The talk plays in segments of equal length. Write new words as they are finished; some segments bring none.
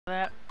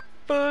that.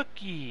 Fuck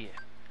yeah.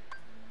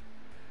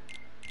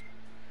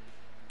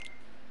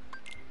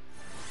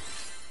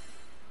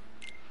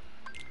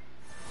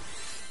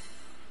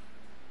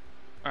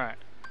 Alright.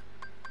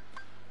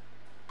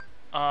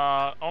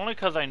 Only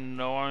because I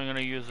know I'm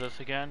gonna use this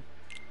again.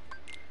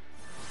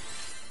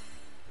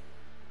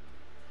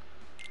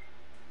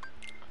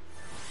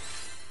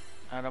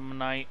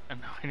 Adamite,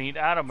 and I need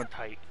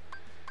Adamatite.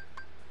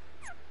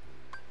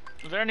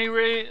 Is there any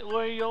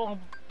way you'll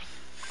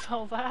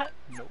sell that?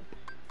 Nope.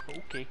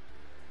 Okay.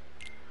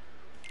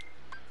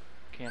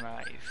 Can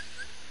I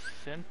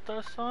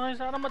synthesize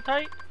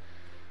Adamatite?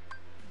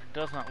 It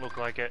does not look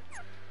like it.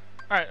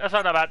 Alright, that's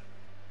not that bad.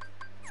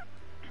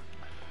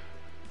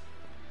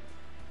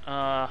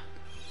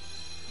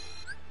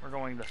 We're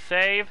going to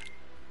save.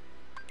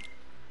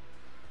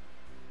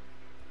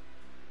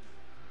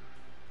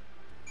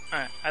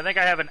 Alright, I think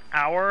I have an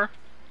hour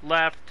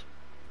left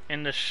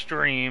in the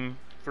stream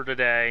for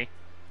today.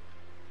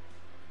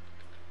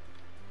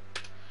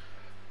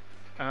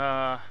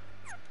 Yeah,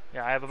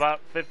 I have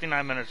about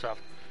 59 minutes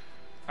left.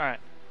 Alright,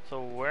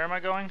 so where am I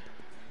going?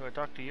 Do I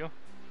talk to you?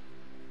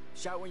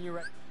 Shout when you're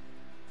ready.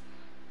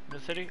 The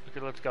city? Okay,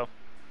 let's go.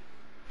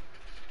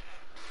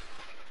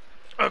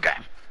 Okay.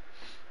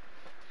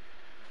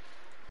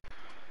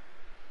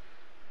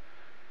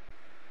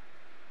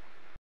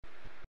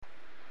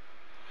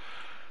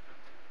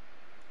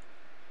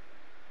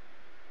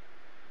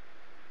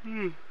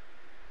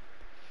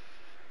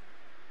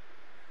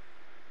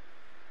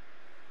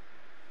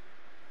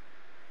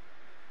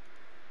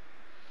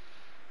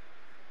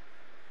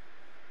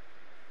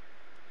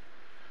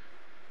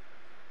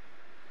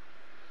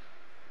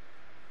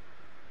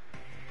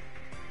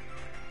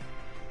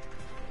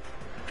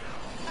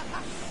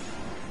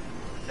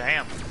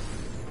 Damn.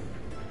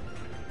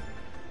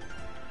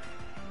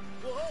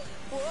 Whoa!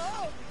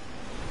 Whoa!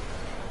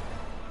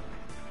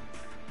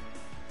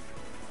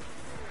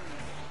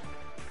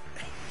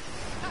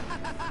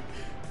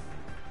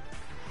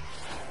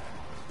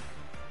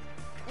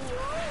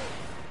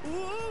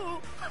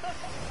 Whoa!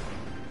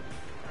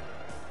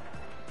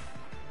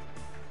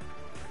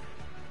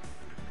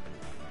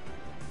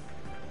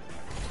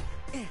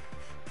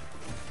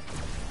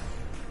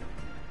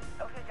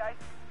 Okay, guys.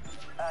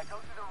 Go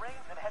through the rings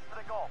and head for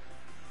the goal.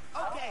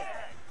 Okay.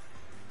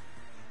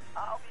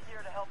 I'll be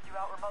here to help you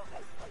out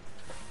remotely.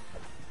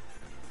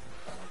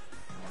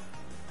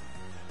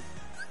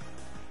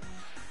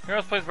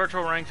 Heroes place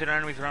virtual rings and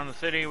enemies around the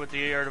city with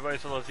the AR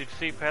device allows you to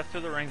see, pass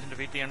through the rings and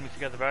defeat the enemies to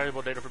gather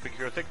valuable data for Big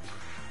Hero 6.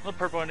 The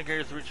purple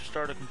indicators to reach the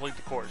star to complete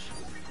the course.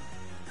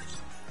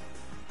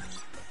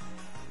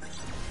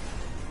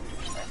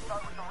 Let's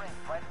start with the rings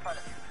right in front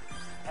of you.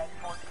 Head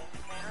towards the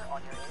indicator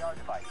on your AR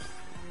device.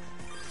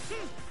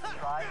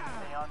 Try to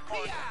stay on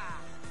course.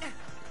 If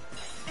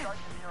you start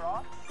to veer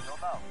off, you'll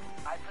know.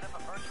 I put up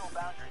a virtual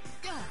boundary.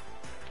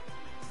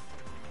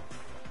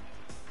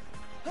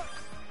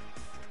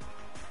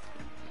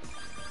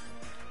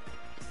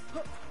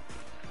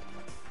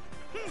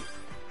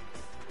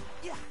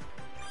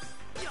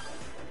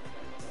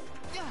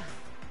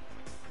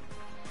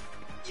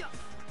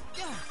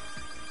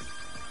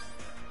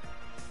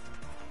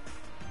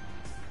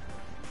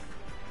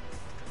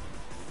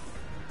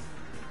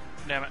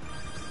 Damn it.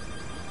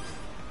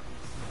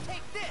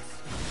 Take this.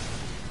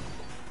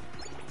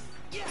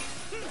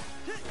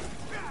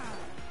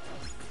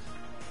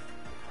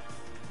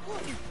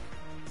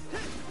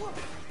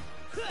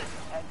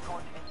 Head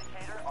towards the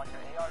indicator on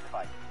your AR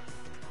device.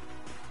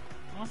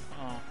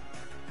 Uh-oh.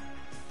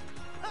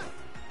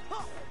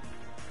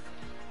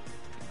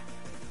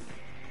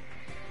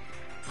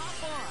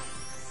 Hop on.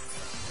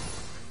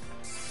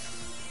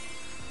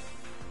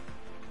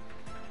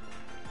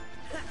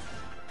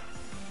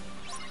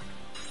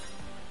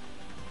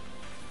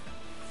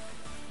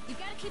 You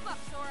gotta keep up,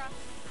 Sora.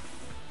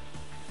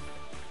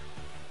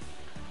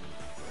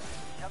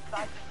 Jump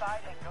side to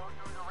side and go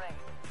through the ring.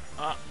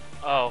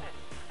 Oh.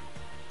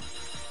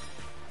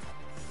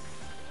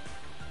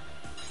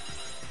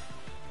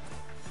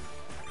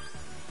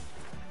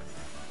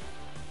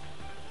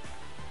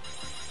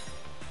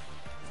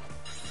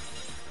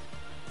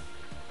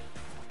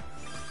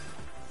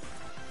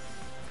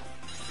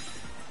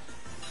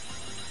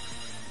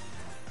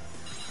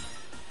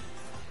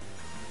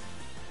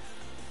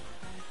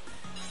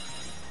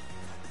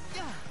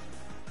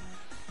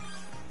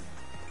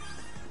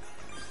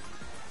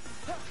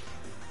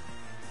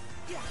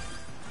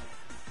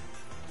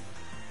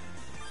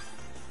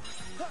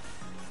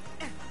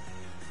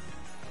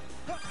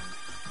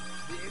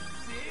 This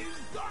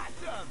is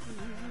awesome.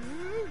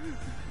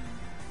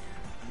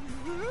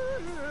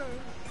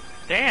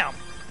 Damn.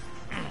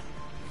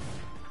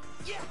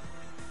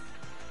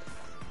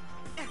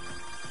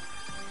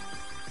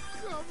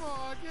 Come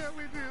on, can't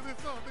we do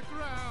this on the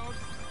ground?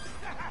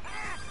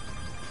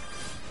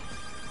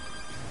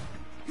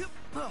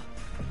 Whoa!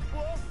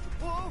 Whoa!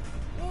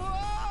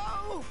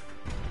 Whoa!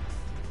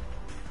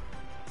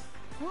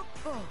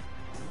 Whoa!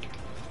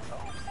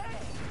 Okay.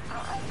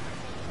 Alright.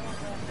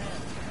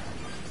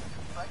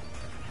 But you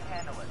can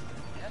handle it.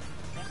 Just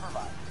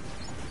improvise.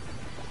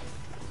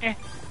 Eh.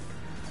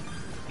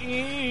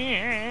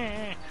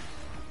 Eh.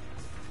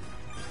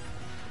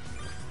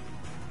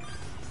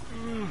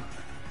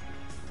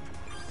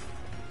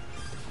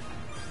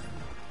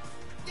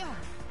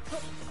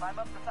 Climb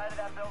up the side of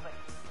that building.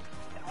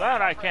 And That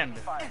watch I out for can enemy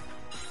do. fire.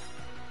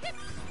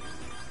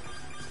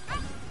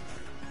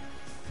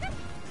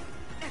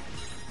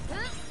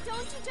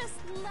 Don't you just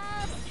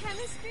love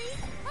chemistry?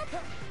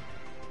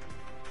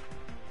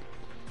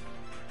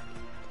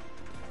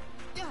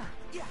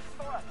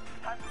 Sora,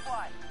 time to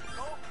fly.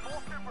 Go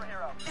full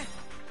superhero.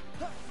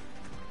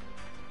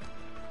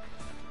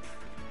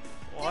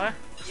 What?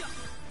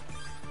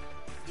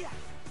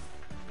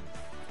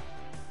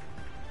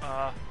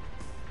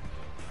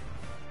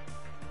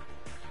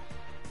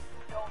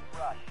 Don't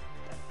rush.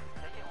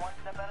 Take it one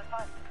step at a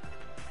time.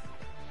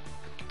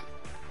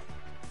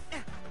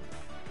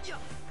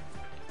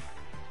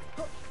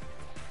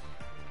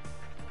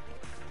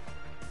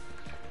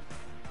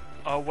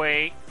 Oh,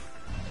 wait.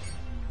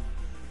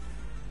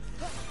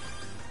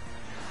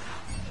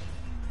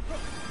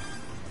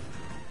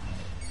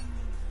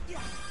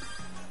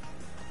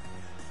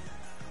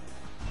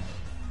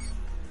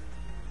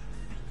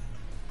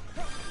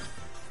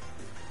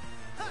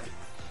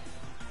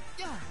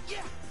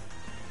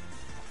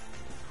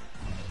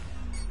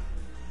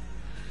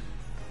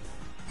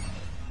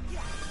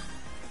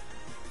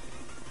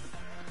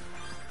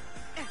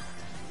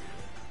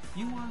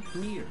 You are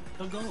clear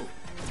to go.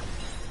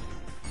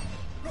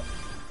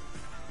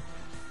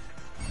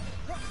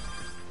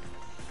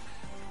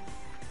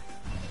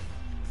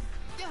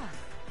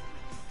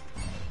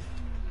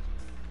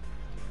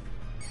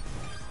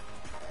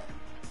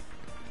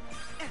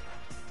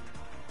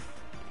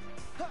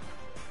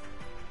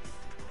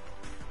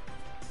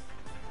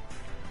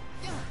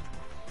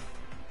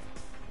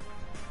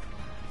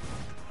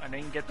 I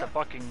didn't get the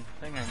fucking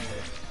thing I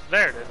needed.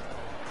 There it is.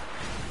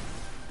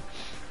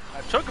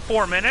 It took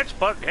 4 minutes,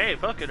 but hey,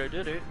 fuck it, I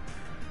did it.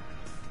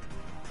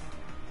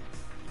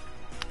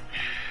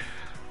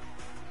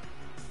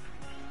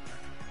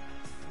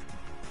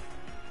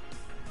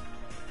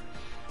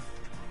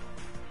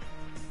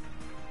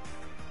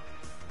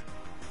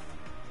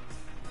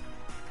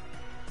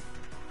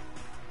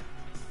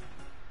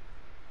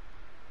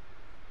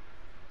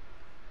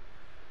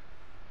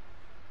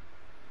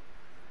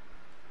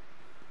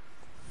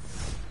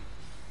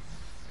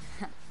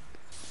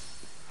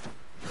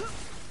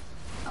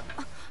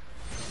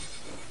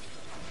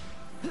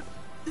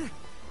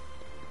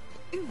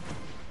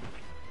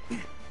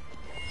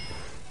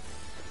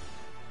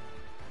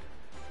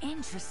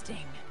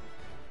 Interesting.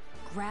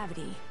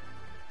 Gravity.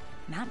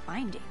 Not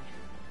binding.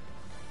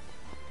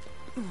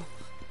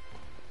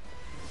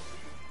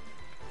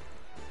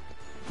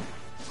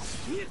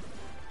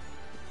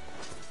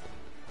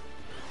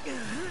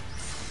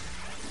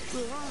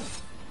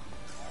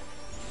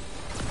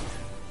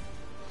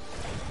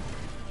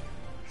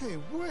 Hey,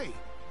 wait!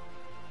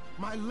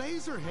 My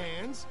laser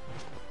hands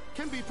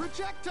can be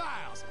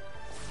projectiles!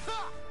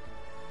 Ha!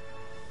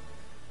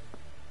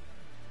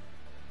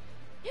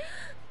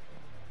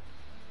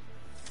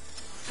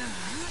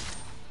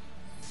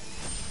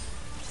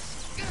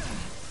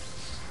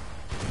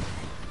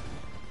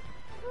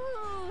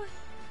 Ooh.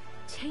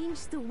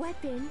 Change the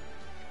weapon,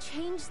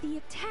 change the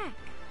attack.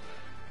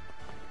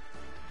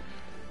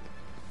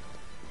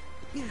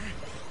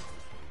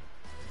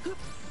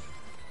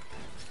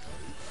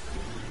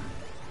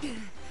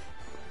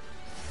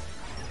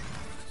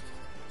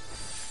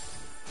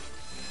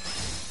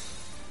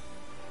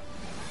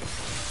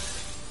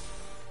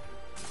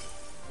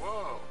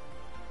 Whoa!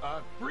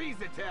 A freeze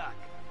attack!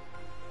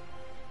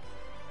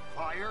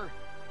 Fire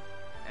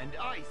and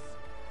ice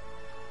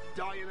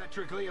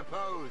diametrically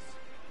opposed.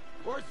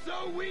 Or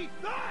so we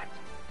thought!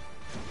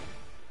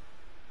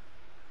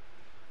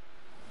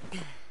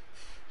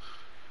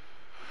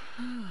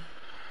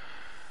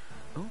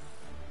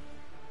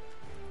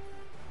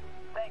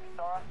 Thanks,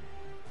 Sora.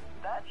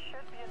 That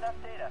should be enough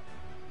data.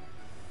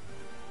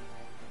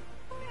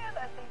 And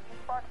I think you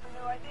sparked some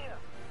new ideas.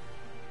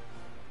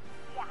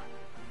 Yeah,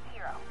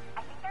 Zero.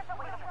 I think there's a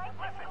way to flip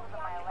particles of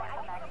my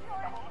electromagnetic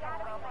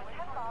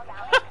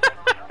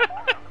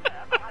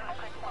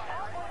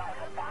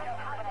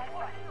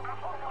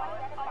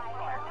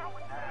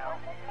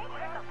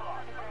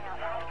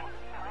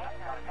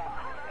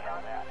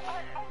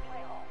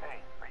Hey,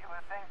 are you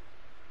listening?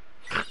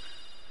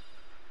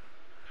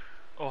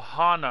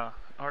 Ohana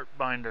art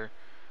binder.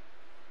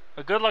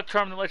 A good luck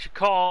charm that lets you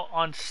call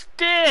on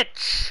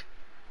Stitch!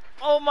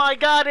 Oh my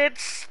god,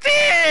 it's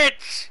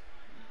Stitch!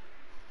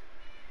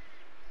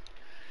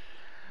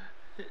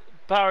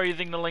 Power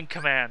using the link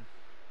command.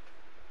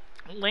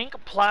 Link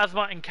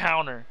plasma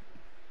encounter.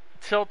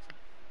 Tilt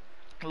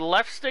the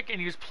left stick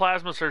and use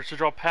plasma surge to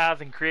draw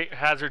paths and create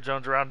hazard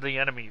zones around the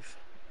enemies.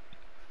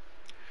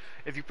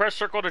 If you press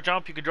circle to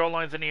jump, you can draw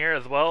lines in the air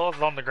as well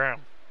as on the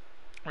ground.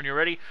 When you're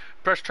ready,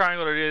 press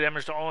triangle to do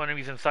damage to all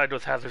enemies inside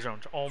those hazard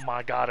zones. Oh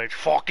my god, it's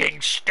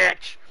fucking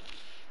Stitch!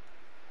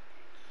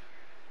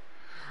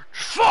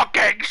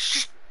 Fucking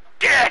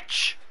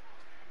Stitch!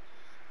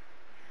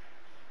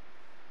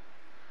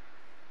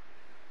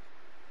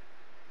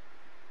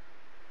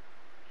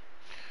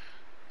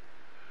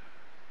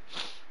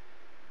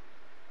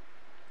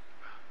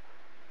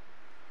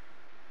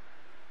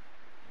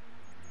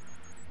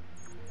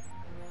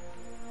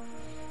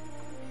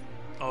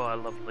 I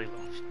love Lilo.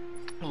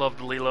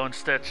 Loved Lilo and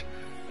Stitch.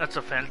 That's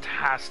a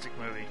fantastic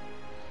movie.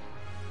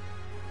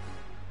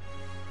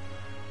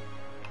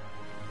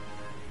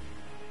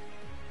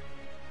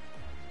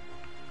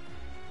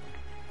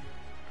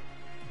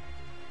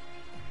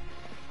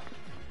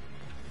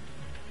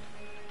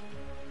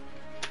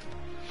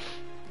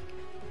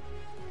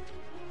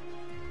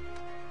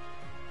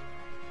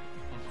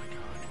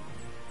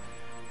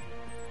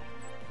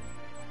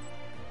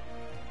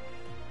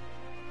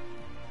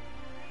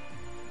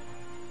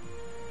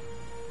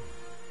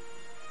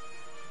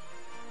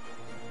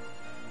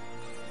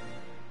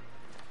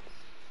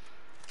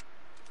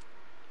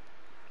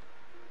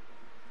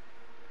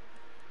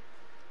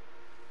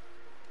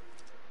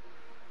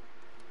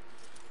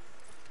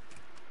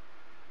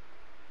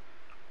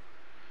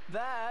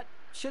 That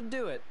should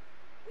do it.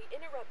 We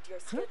interrupt your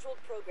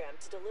scheduled program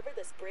to deliver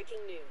this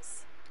breaking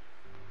news.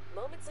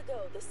 Moments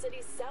ago, the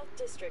city's South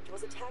District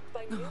was attacked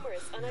by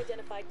numerous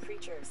unidentified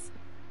creatures.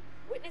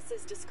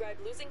 Witnesses described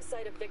losing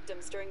sight of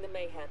victims during the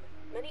mayhem.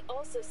 Many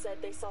also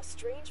said they saw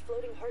strange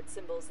floating heart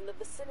symbols in the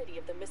vicinity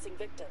of the missing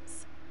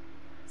victims.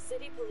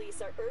 City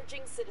police are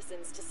urging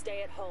citizens to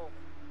stay at home.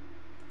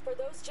 For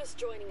those just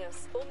joining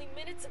us, only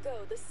minutes ago,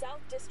 the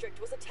South District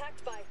was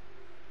attacked by...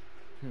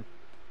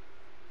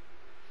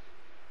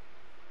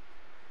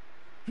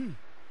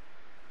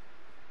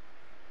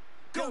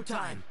 Go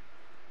time!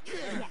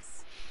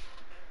 Yes.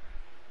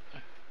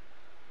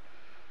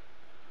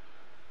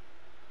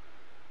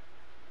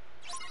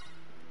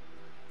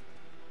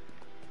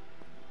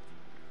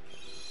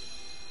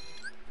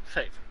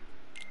 Save.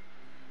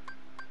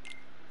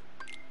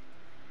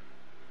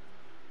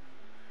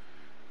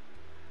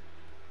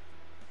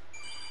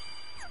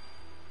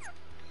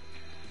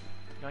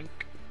 Yoink.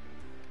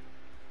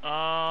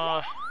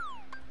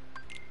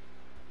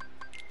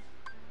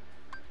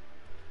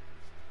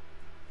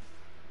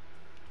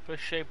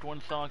 Fish-shaped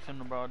one socks in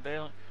the broad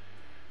daylight.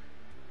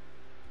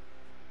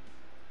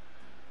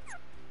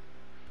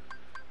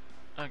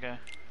 Okay.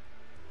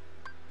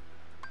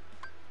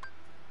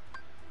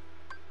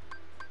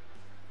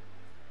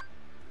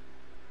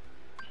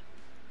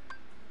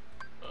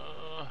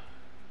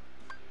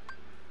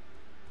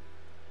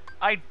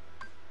 I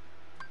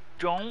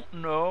don't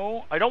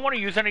know. I don't want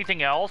to use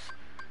anything else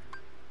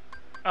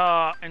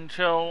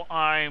until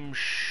I'm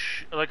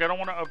like, I don't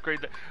want to upgrade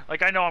that.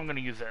 Like, I know I'm going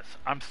to use this.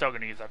 I'm still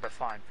going to use that. That's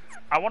fine.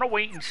 I want to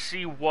wait and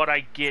see what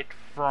I get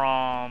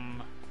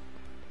from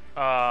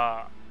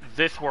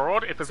this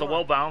world. If it's a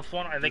well-balanced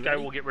one, I think I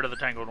will get rid of the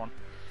tangled one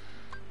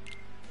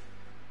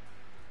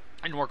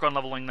and work on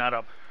leveling that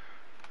up.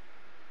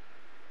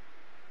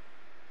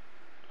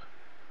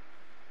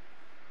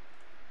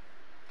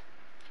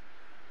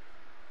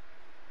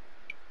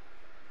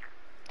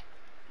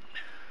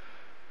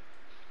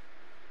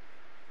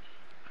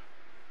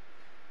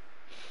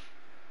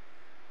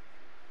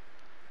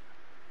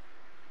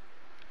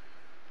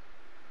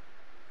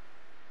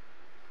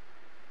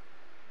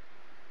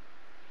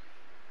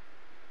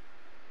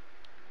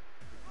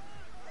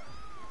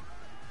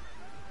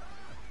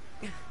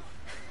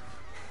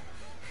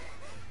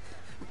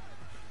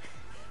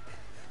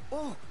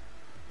 Oh!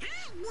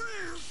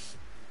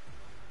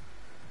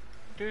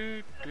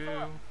 Do.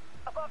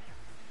 Above you.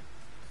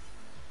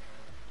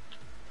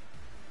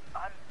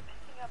 I'm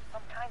picking up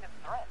some kind of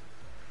threat.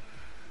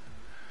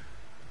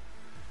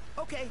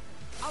 Okay,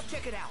 I'll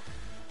check it out.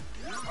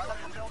 Run up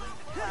the building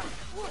to the left.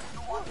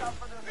 Watch out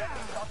for the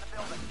enemies on the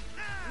building.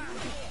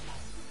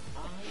 I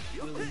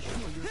will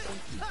ensure your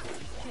safety.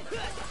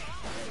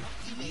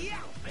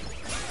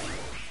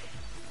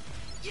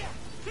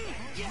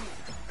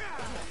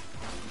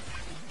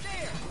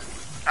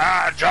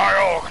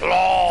 Agile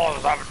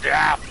claws of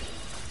death.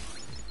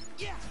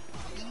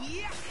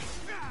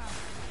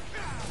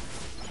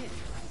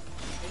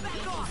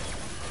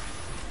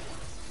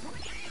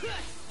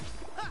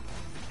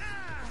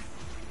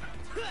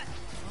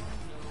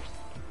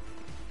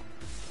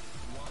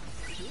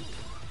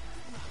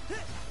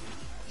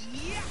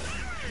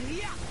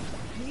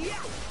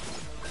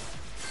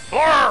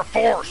 Blur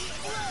force.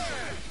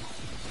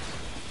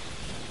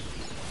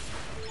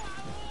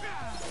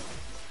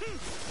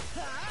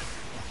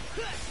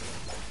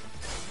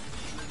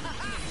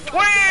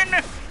 Twin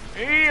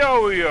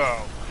yo-yo.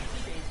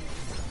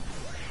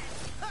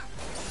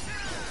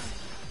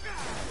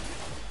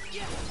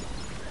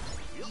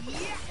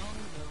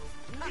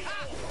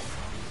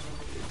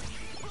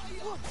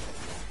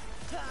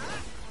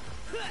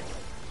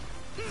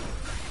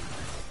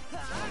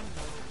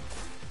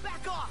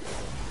 Back off!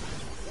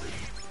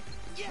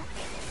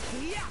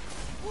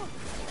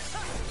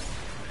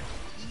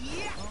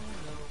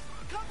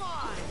 Come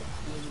on!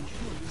 Will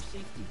ensure your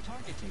safety.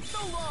 Targeting. So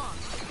long!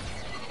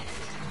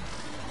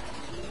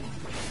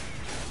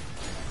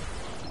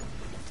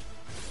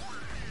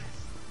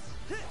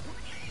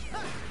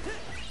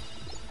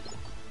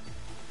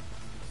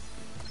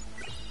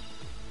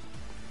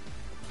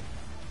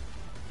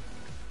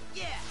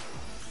 Yeah!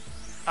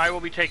 I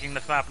will be taking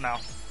this map now.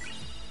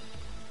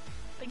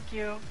 Thank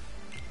you.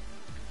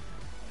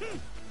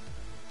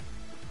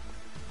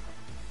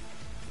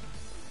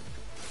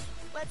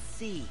 Let's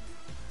see.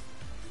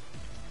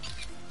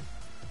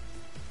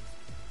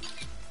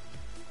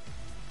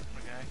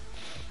 Okay.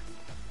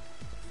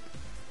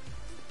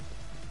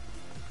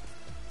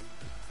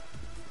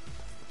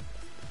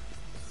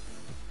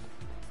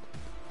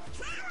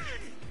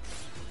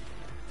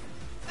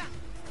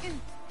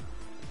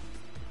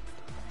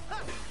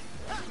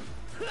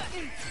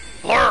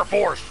 Flare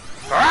Force!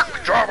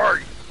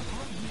 Activate!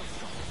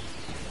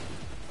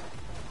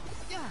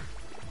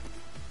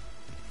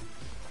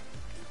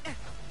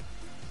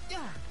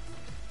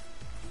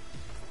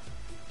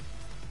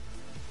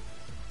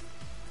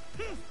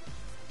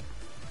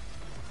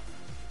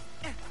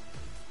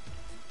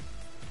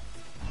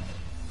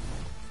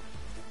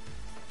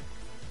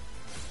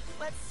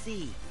 Let's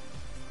see.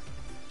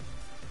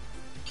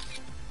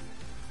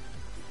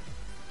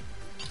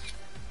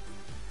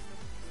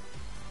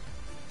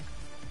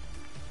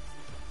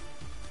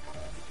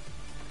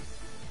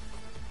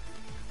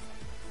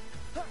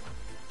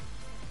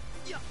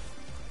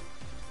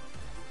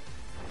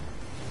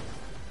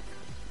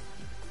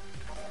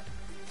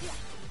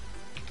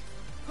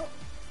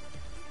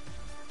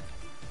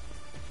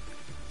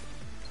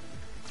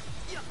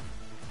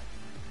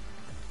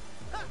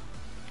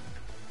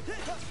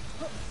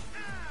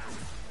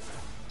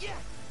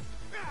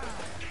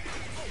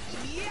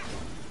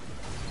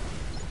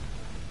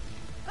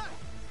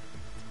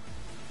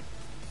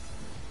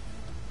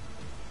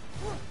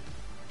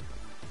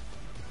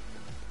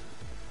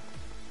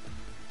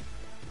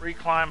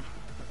 Reclimb,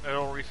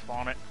 it'll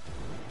respawn it.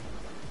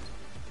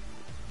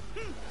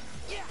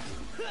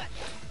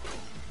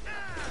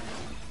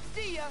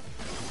 See ya.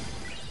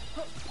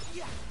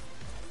 Yeah.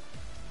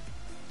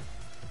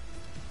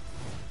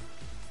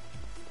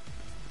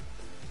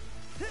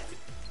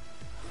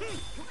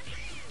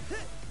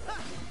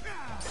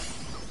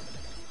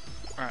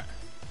 Alright.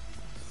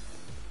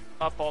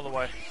 Up all the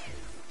way.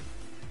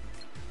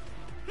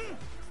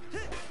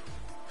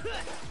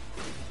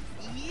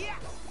 Yeah.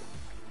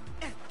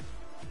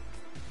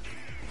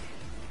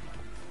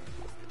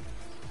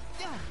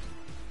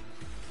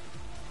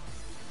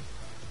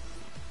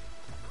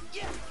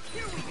 Yeah,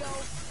 here we go.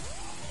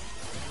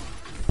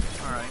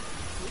 Alright.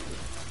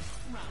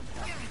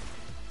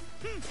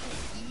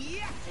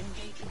 Yeah.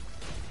 Engaging.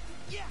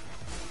 Yeah.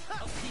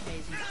 Oopsie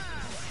daisy.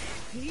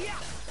 Yeah.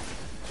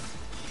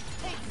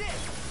 Take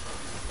this.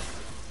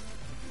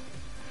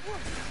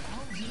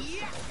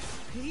 Yeah.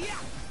 Yeah.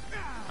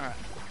 Alright.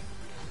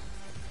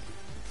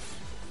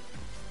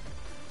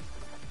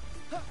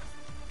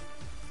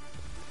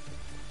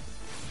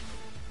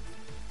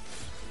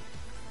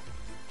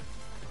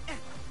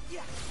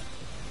 Yeah.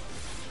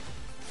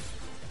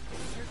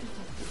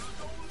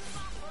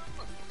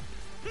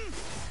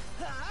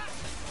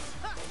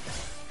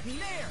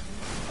 There.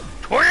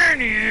 Twin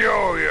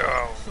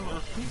yo-yo! So,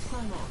 please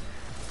climb on.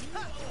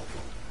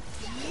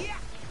 Yeah.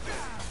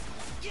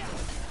 Yeah.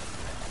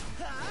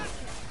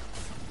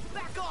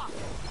 Back off.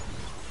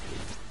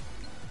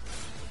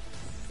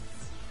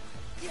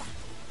 Yeah.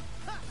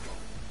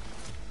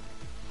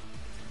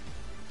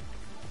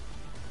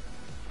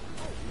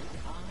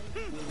 I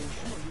will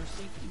ensure your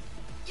safety.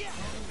 Yeah.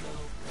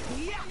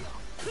 Yeah.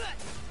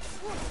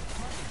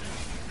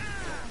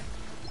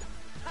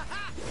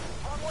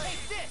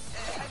 Take this.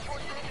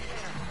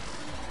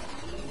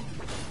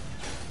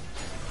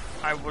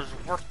 I was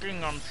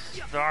working on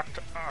that,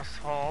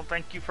 asshole.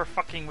 Thank you for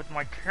fucking with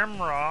my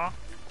camera.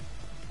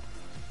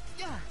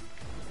 Yeah.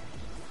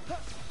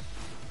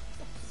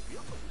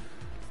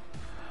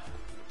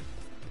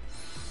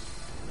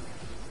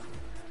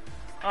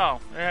 Oh,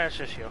 yeah, it's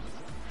just you.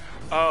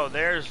 Oh,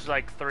 there's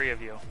like 3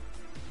 of you.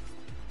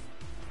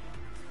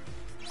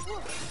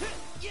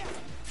 Yeah.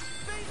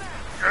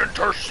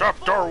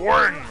 Interceptor win!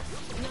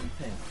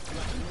 Nothing.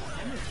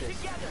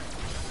 Amethyst. Together.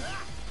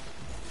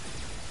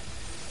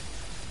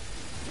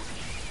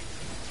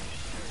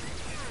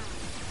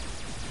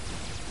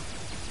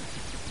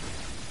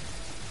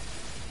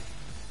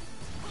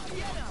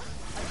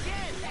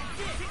 Again. That's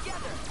it.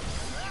 Together.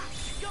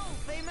 Go,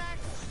 Baymax.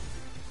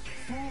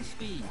 Full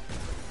speed.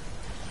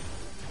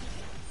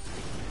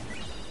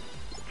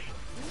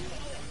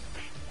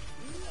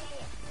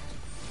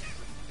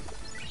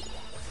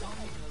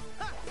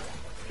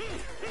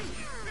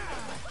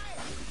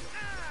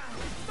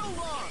 So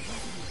long.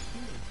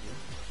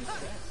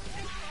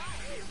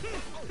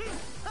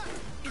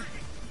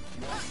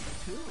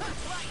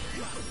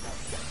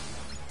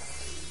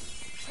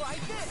 Try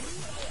this.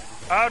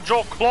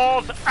 Agile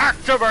claws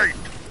activate!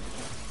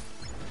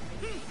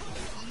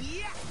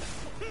 Yeah.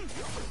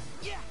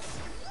 Yeah.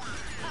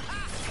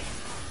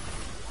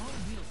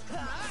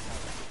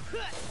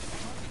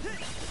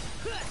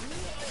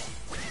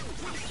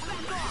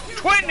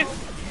 Twin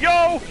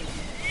yo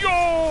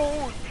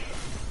yo!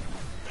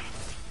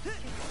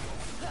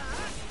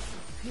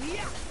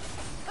 Yeah.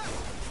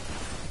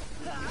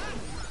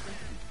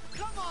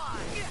 Come on.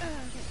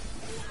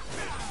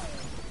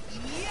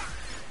 Yeah.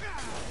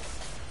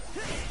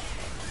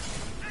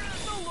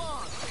 So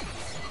long.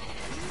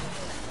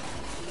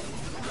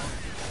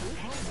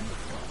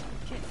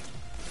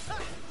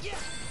 Yeah.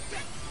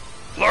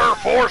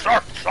 force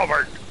are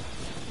summoned.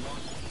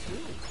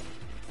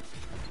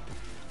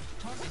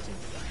 Targeting.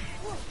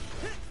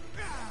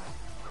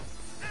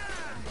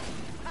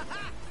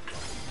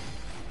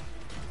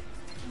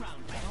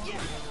 Round one.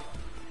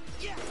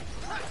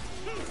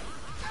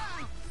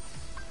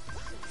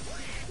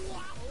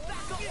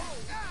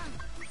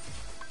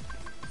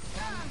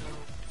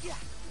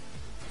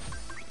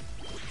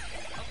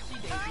 Upsy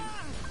daisy.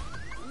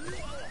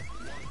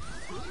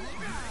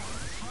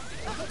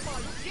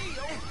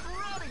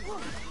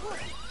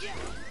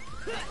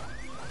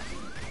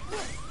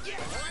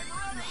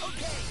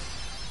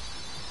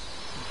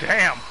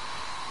 Damn.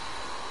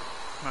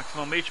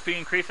 Maximum HP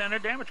increase and a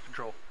damage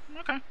control.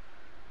 Okay.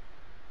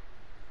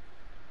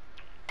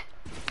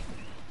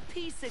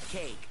 Piece of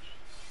cake.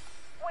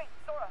 Wait,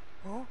 Sora.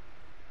 Huh?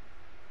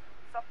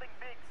 Something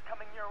big's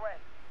coming your way.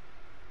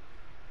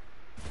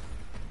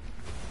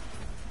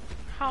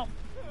 How?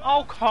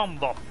 Oh, come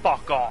the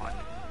fuck on.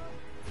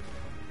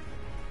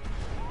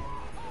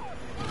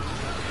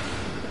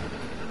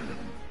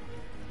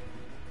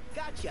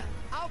 Gotcha.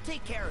 I'll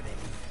take care of it.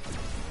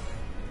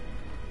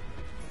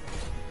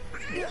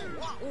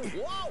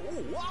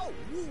 Whoa.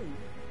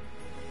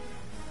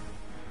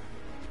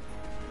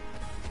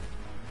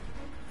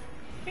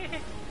 Here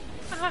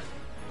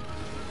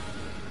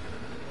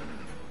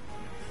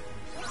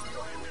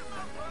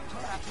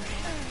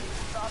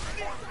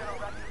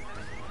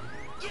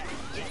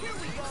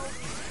we go.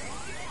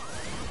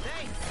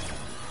 Thanks.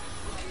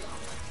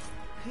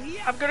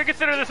 I'm gonna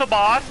consider this a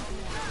boss.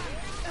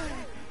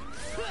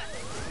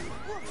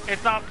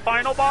 It's not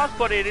final boss,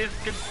 but it is.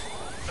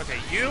 Okay,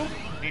 you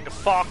need to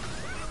fuck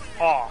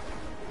off.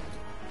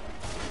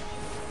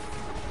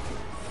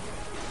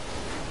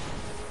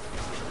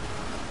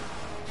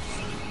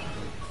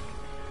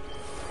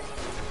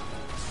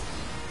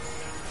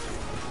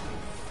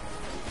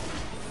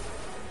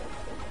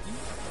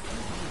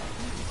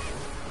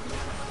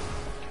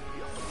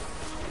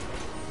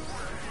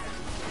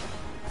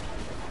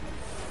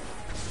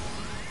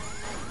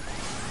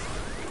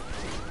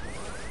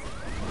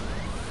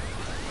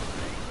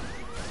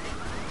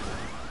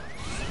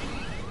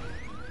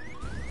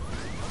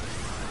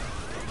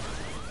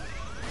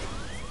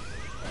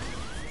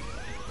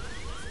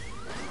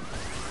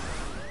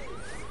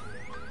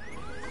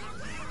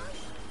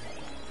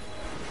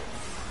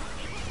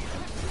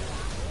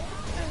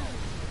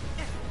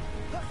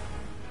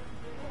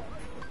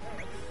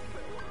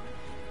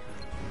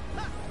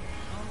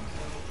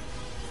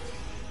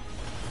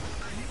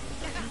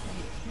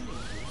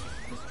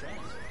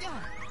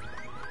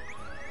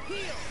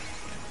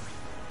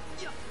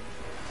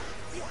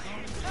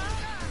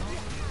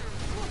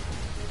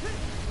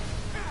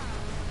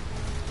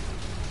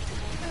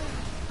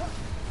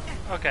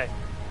 Okay,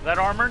 that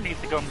armor needs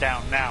to come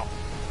down now.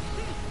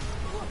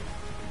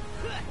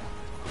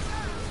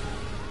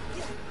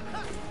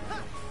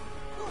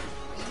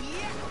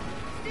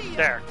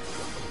 There.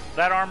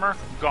 That armor,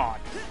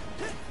 gone.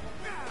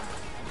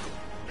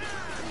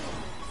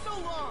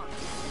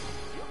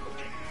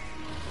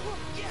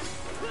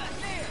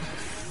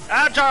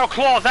 Agile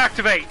claws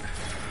activate!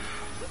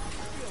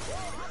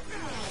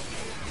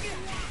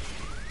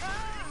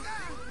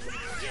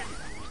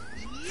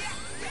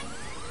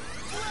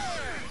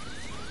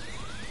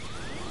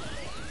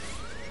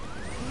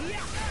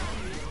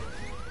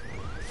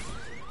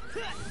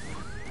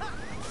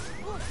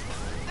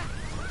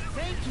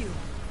 Thank you.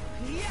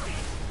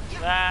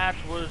 That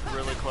was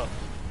really close.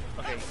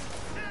 Okay.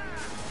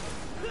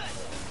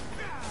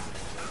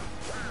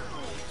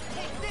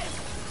 Take this.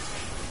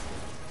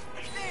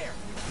 There.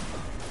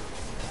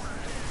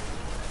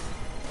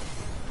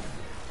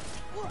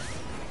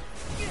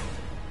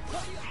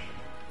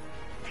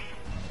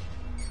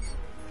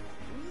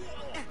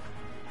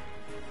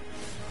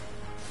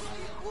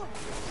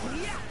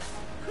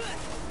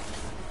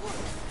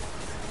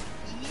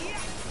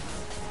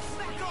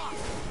 Back off.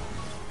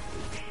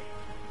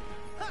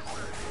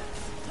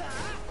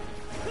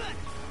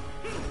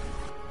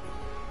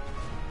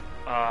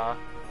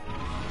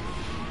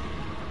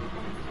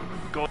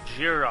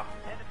 Gojira.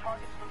 Hit the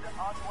target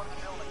onto one of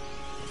the buildings.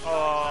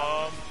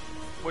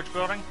 Which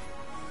building?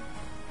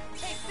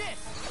 Take this.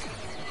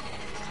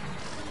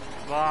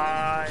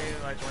 Bye.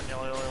 I joined the I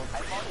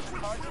marked the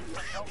target,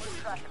 but don't lose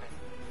track of it.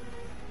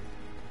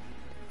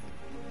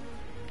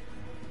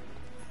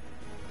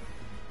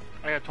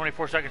 I got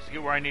 24 seconds to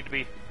get where I need to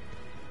be.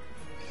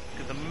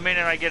 Because the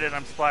minute I get it,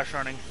 I'm splash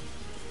running.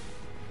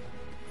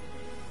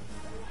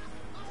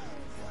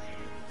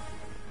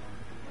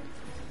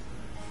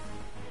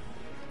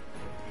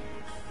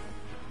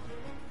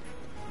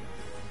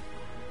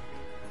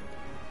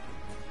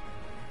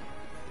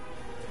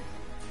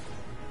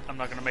 I'm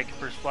not gonna make it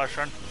for a splash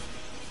run.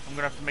 I'm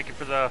gonna have to make it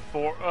for the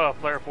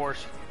flare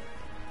force.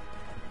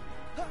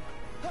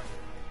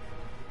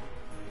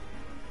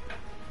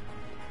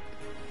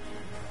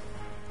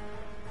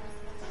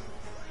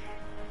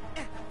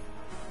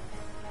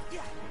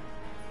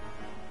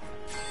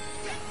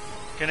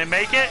 Can it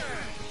make it?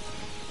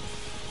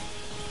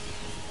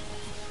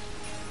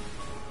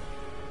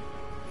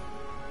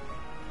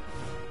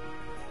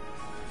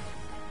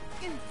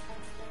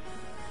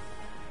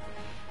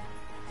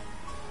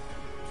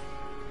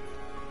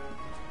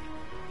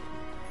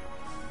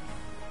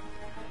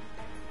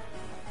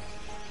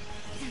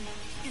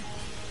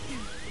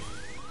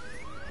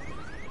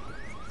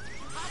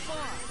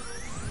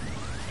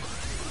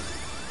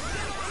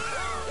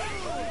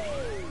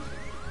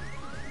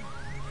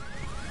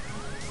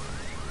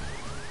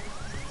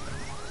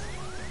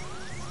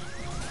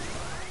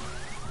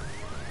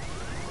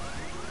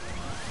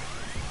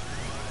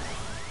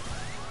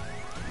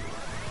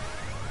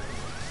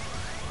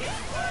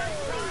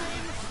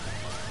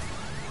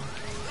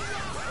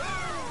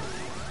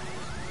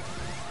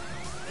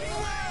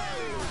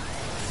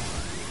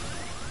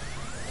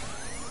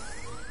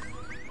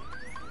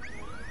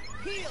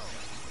 Heal!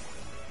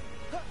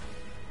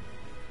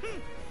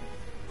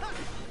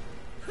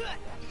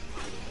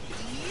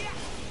 Yeah!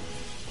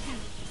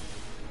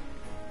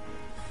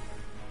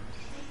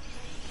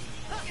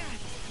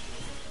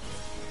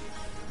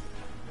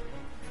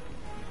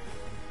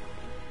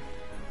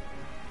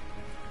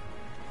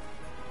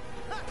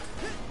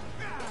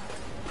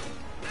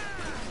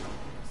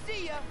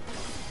 See ya!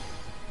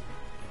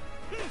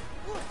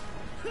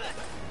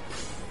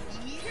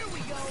 Here we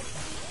go!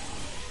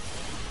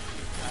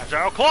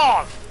 Agile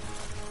claws!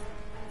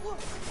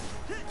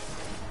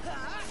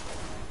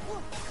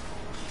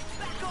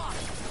 Back off!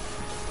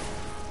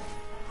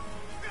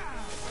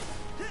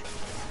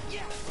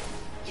 Yeah!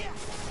 Yeah!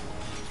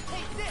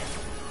 Take this!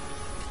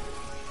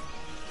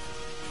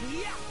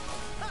 Yeah!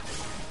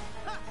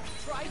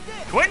 Try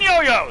this! Twin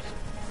yo-yos!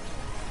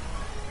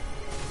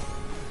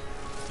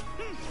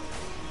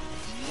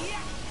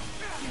 Yeah!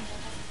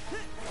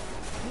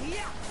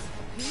 Yeah!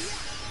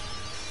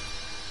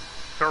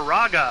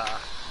 Karaga!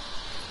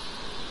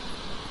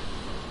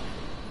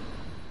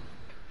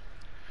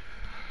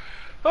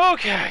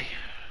 Okay,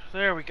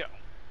 there we go.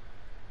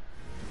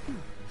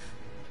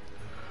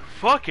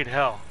 Fucking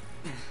hell.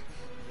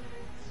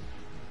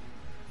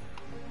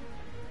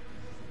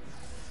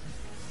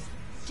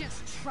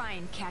 Just try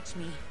and catch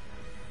me.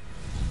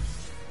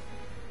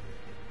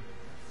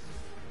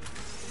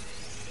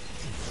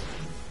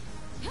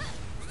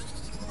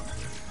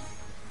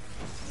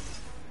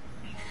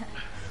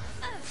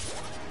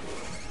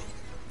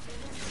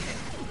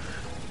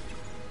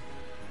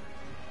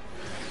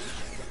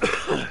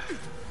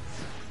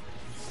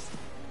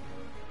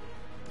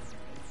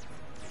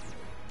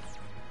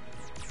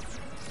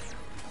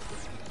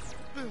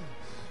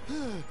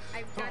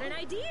 I've got an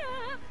idea.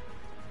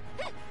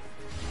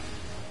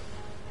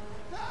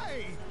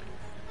 Hey!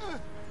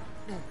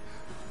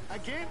 I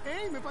can't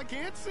aim if I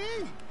can't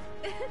see!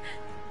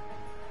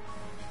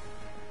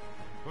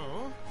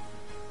 Huh?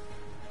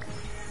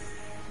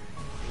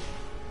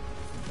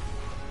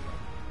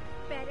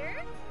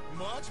 Better?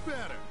 Much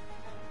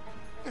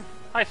better!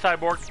 Hi,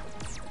 Cyborg.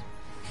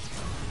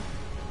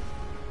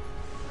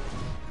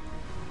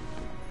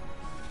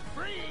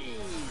 Freeze!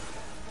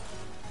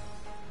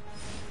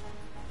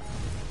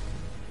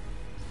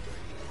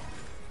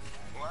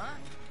 What?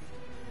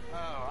 Oh,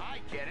 I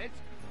get it.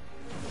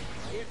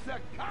 It's a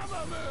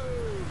combo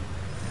move!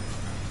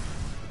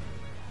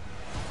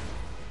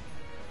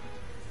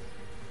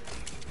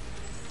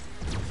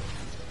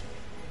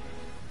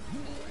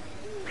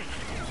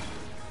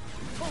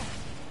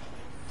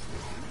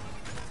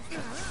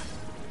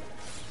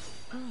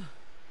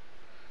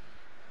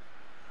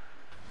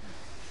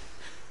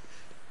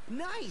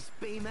 Nice,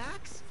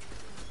 Baymax!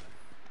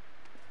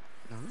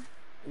 Huh?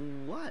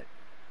 What?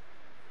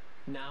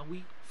 Now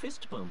we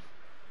fist bump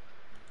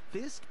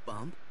Fist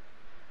bump?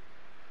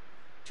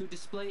 to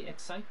display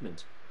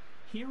excitement.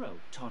 Hero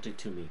taught it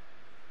to me.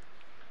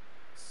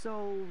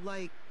 So,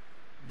 like,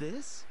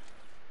 this?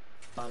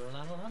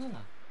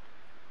 Ba-la-la-la-la-la.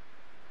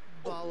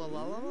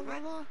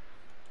 Ba-la-la-la-la-la?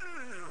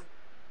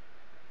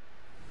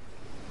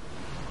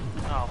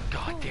 Oh,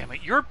 god damn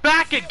it. You're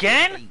back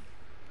again?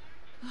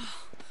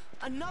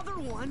 Another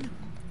one?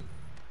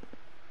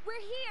 We're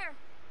here.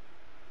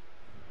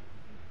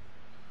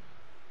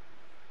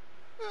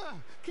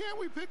 Can't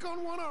we pick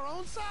on one our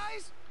own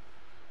size?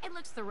 It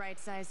looks the right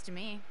size to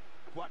me.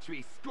 Watch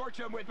me scorch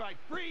them with my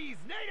freeze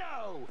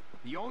NATO!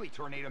 The only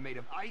tornado made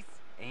of ice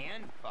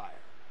and fire.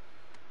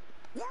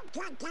 You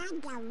took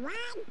on the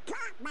wrong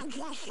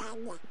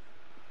position.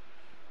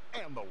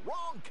 And the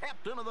wrong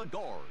captain of the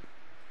guard.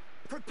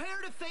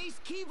 Prepare to face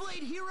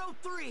Keyblade Hero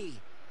 3!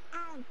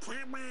 Oh,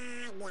 come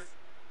on.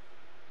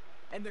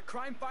 And the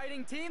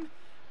crime-fighting team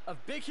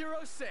of Big Hero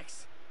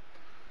 6.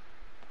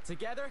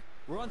 Together,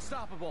 we're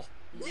unstoppable.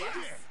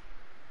 Yes!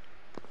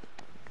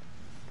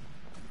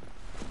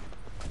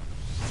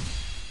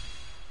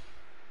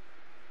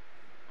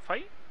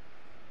 Fight?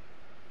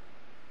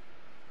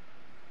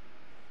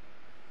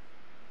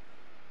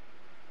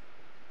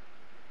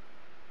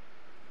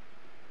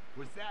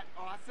 Was that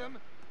awesome?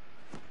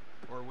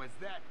 Or was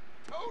that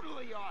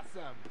totally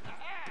awesome?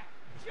 Aha!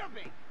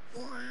 Jumping!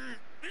 Yeah,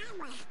 I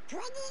was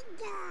pretty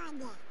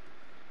good.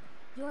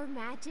 Your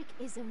magic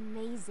is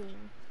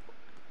amazing.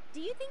 Do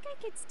you think I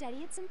could study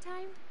it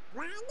sometime?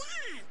 Why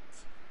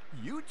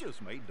not? You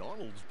just made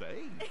Donald's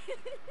day.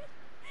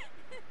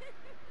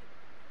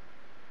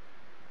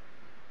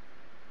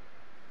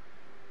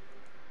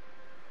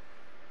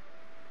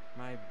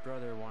 My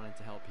brother wanted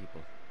to help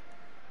people.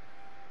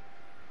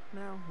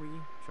 Now we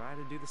try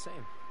to do the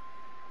same.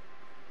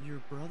 Your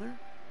brother?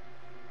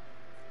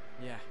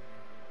 Yeah,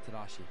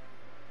 Tadashi.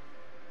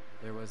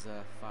 There was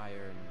a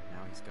fire and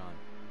now he's gone.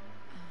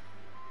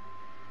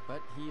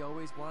 But he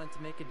always wanted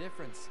to make a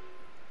difference.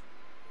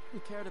 He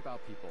cared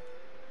about people.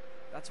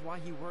 That's why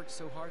he worked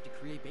so hard to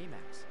create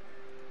Baymax.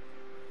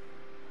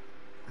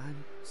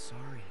 I'm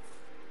sorry.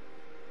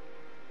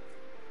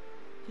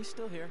 He's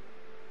still here.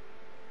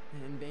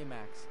 In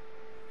Baymax.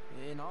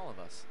 In all of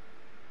us.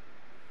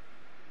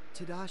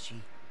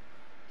 Tadashi,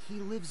 he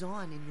lives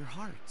on in your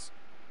hearts.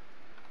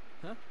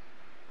 Huh?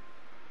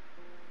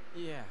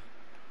 Yeah.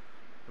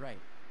 Right.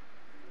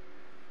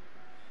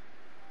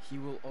 He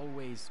will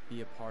always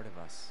be a part of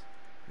us,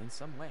 in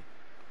some way.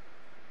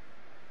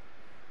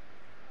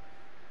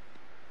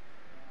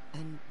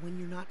 And when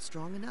you're not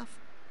strong enough,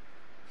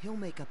 he'll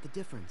make up the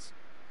difference.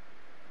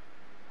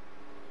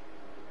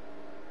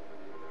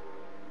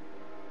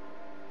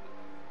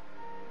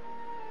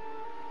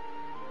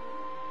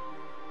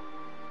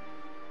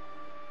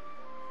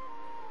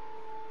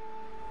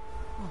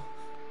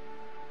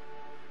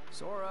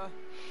 Sora,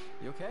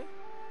 you okay?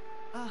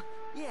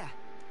 Yeah,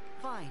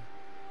 fine.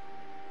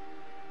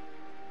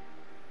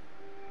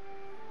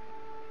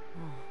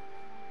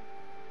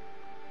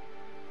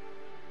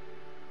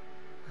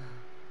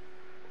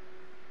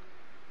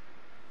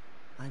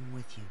 I'm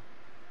with you.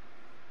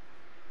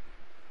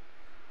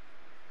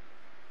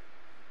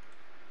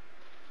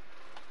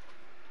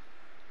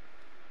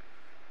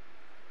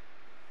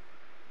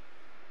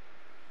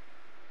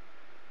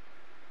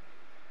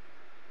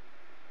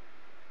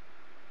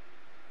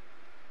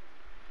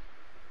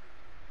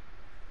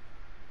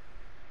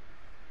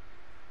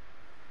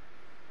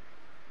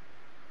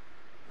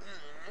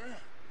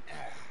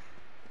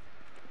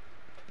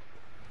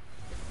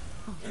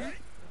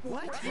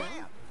 What?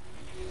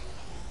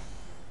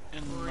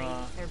 And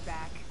They're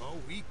back. Oh,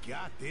 we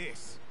got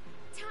this.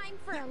 Time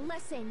for a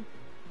lesson.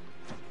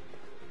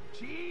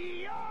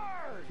 Cheers!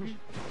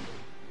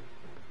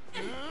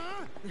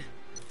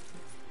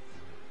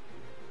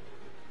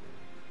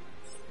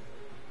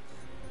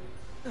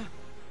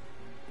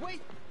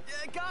 Wait,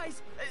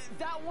 guys,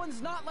 that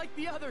one's not like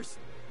the others.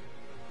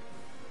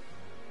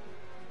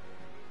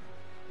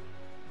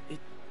 It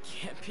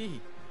can't be.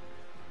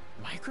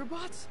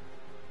 Microbots?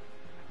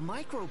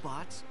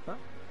 Microbots? Huh?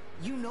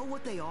 You know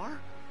what they are?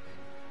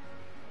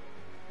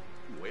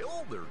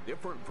 Well, they're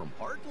different from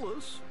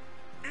Heartless.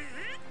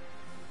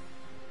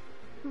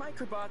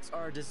 Microbots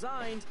are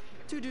designed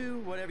to do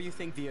whatever you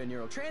think via a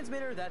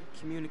neurotransmitter that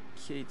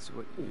communicates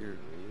what you're...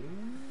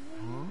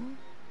 Huh?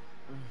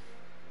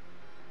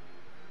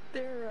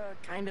 They're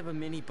kind of a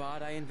mini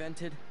bot I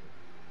invented.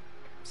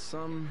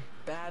 Some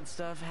bad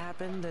stuff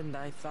happened and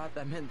I thought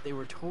that meant they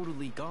were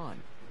totally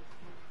gone.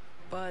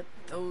 But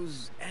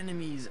those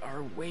enemies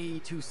are way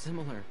too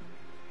similar.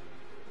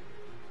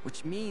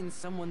 Which means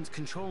someone's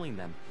controlling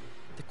them.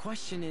 The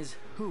question is,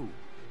 who?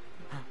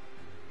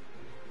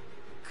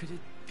 Could it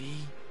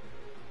be...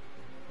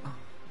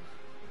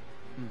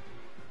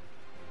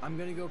 I'm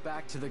gonna go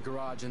back to the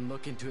garage and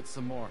look into it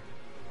some more.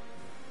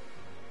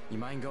 You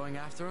mind going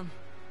after him?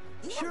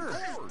 Sure.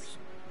 Of course.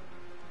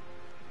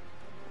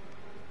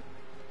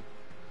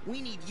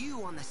 We need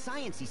you on the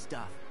sciencey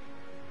stuff.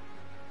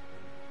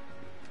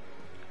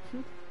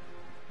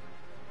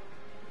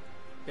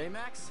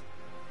 Baymax?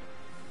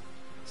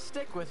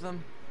 Stick with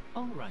them.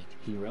 All right,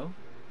 Hero.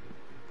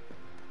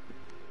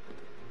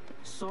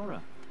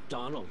 Sora,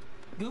 Donald,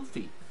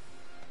 Goofy.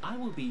 I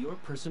will be your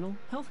personal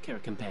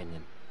healthcare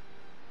companion.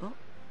 Oh?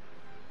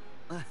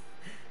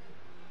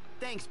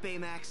 Thanks,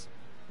 Baymax.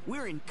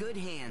 We're in good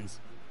hands.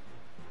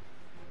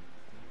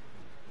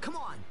 Come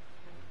on,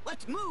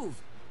 let's move!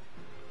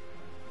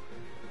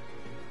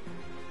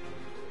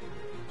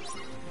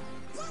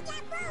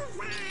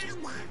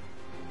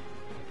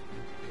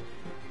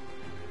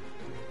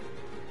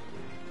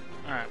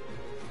 alright.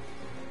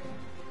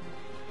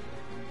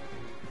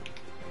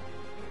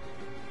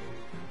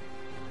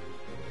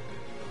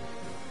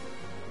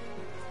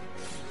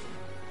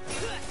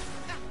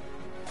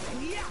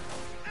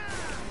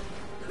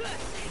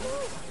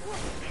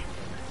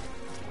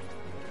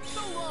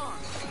 So long!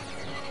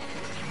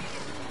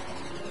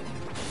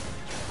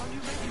 Are you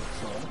ready,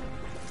 Sora?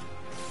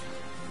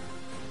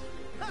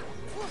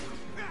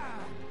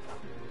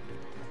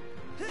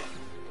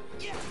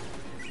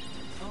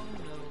 Oh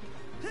no.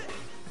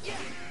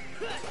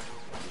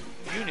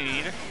 You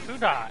need to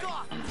die. You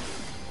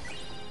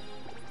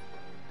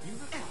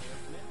require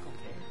medical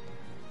care.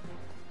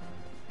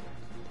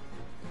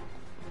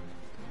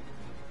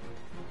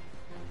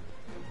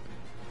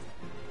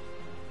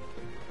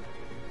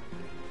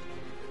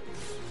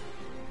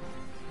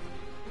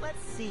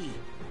 Let's see.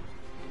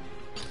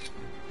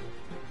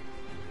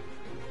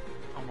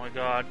 Oh my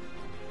god.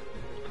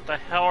 What the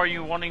hell are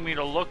you wanting me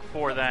to look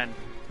for then?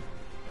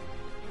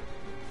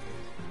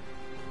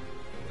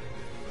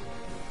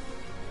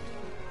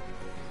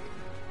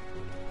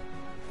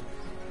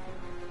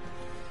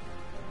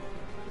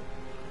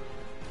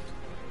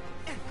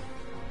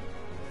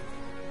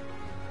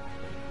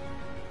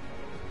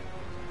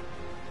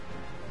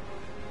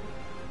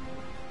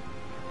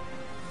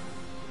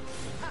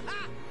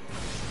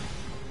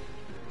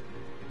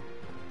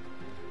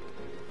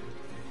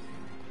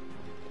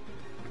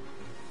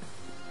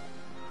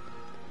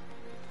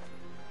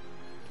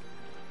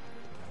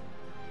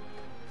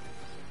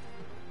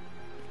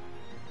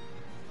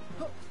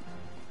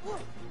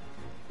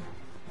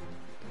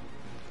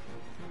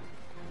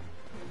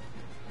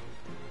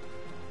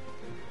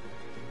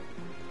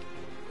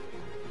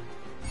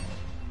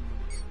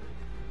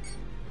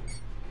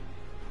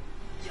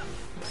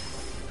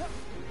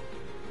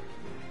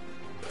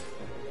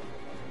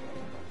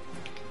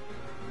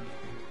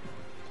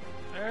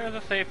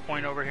 save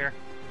point over here.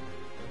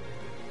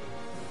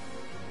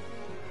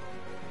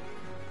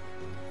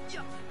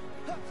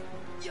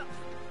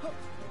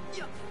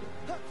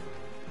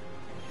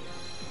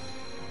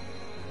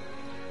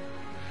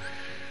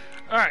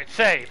 Alright,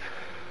 save.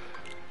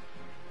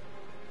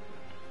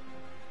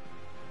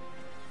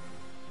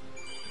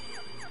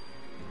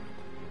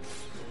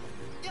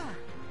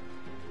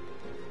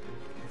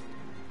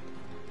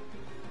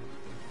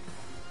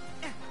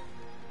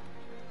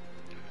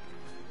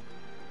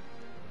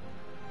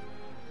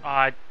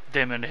 I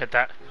didn't mean to hit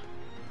that.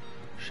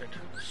 Shit.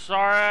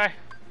 Sorry.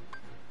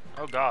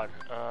 Oh god.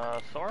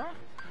 Thora?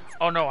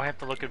 Oh no, I have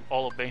to look at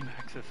all of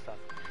Baymax's stuff.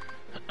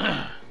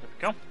 There we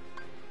go.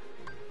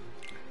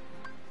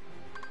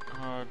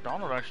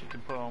 Donald actually can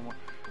put on one.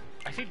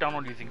 I see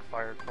Donald using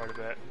fire quite a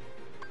bit.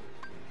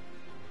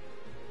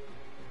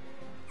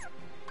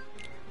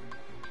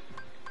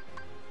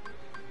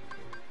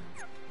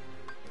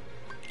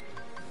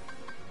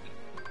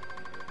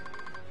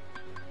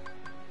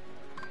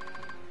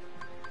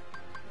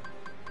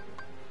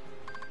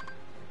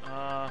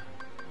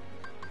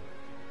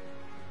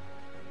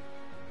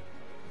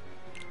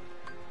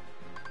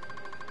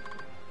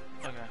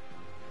 Okay.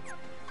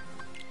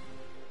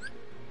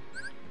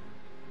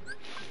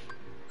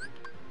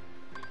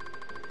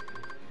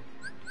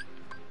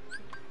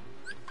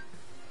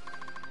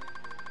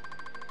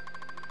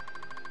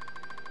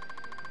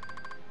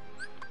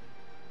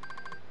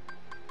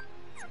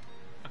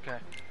 Okay.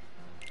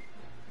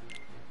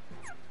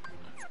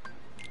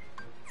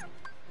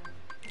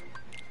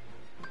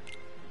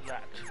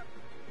 That.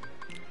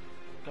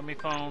 Gummy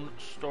phone,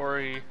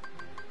 story,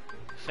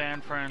 San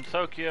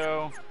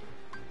Francisco,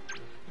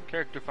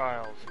 character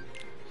files,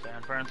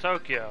 San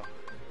Francisco.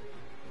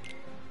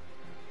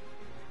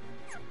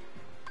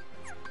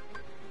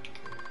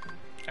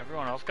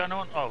 Everyone else got no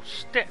one? Oh,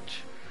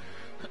 Stitch.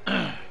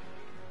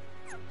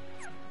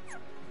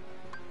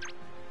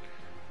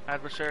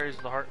 Adversaries,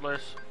 the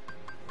Heartless.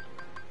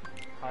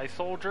 High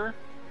Soldier.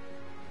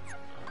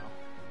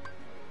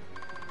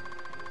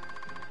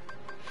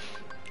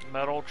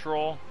 Metal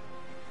Troll.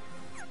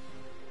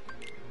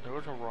 There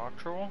was a Rock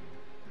Troll?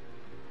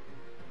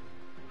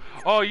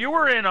 Oh, you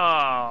were in,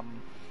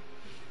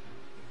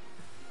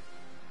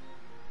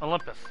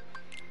 Olympus.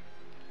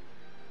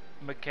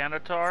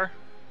 Mechanitar.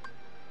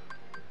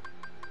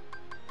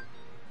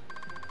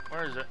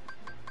 Where is it?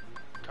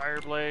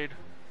 Tire Blade.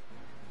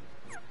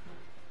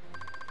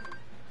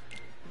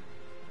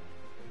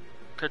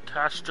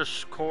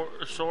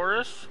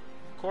 Catastrophosaurus?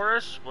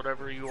 Chorus?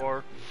 Whatever you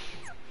are.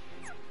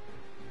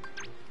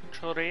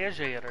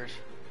 Treasures.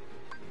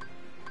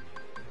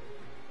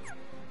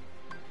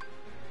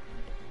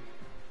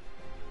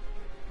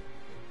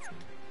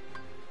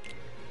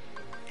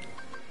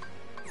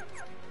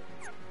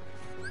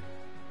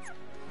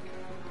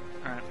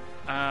 Alright.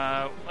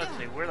 Let's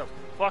see. Where the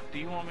fuck do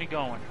you want me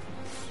going?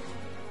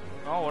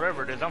 Oh,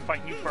 whatever it is. I'm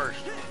fighting you first.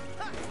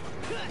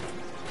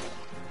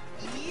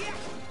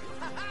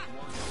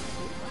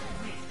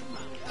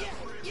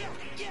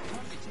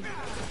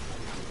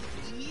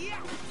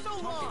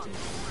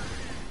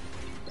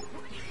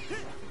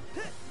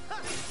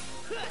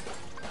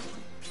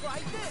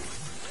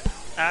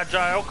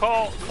 Agile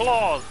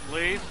claws,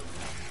 please.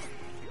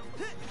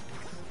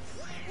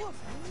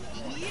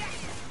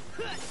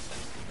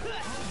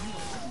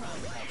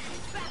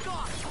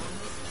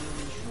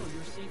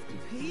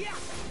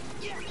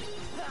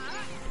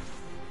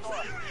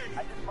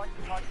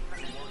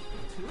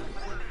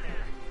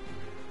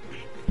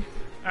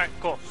 Alright,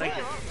 cool. Thank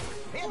you.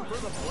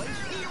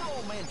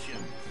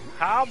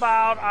 How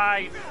about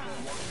I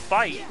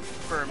fight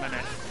for a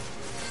minute?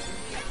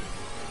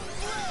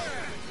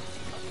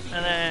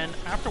 And then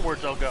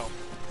afterwards I'll go.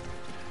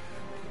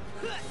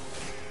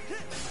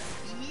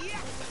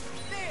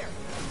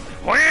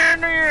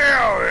 When the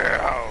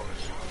arrows!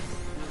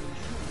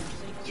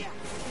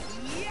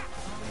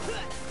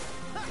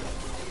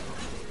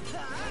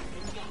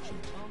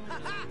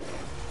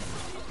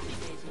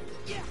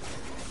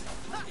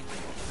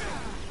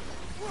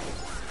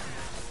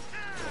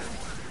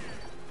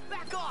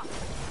 Back off!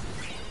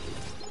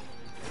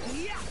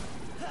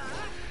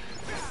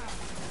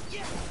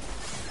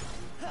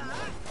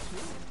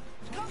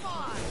 Come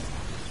on!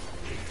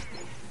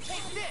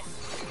 Take this!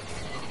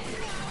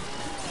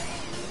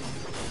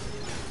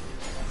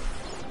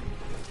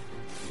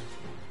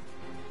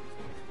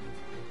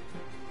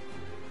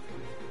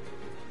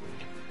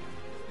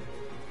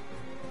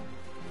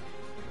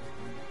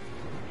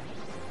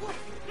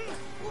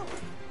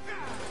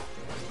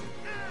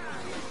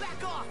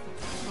 Back off!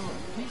 Oh,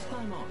 please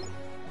climb on.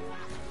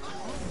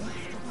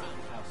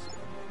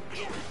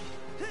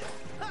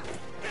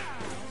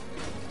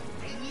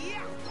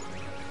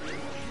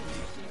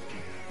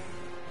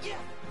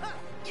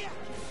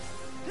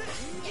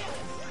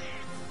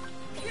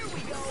 Here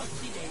we go!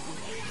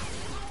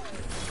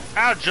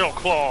 Agile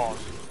claws!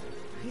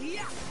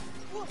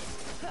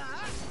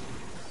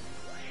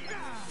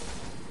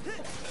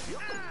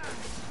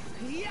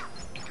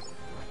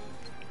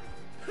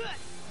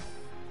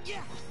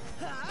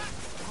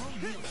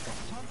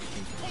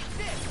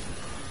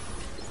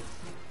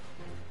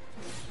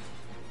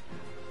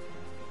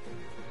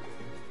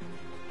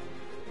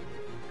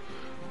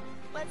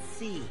 Let's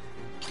see.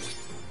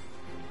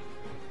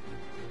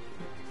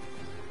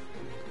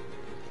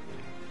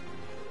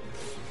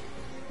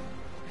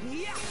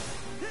 Yeah.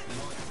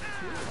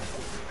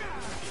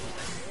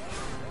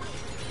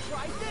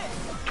 Try this.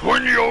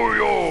 Twin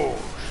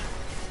yo-yos!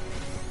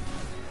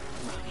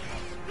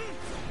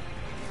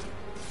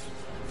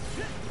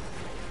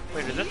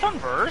 Wait, is this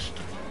unversed?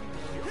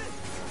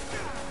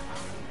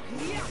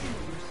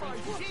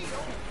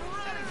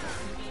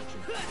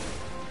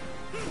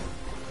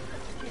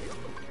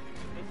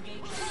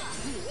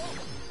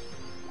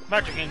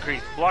 Magic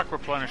increase, block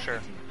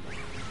replenisher.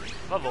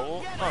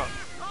 Level up.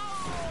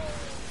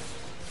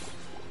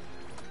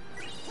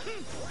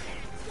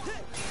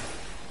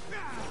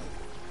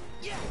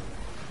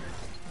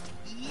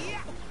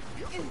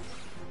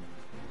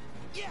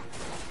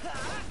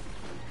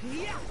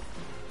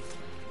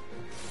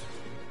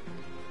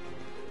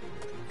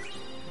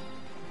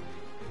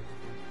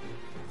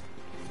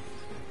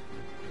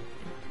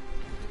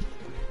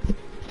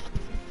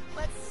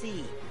 Let's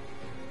see.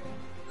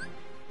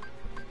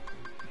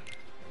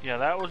 Yeah,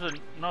 that was a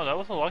no. That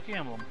was a lucky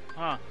emblem,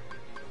 huh?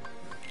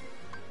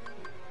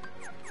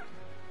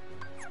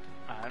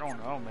 I don't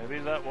know. Maybe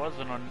that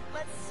wasn't on.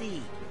 Let's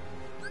see.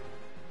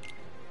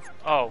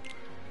 Oh,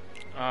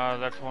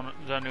 that's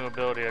the new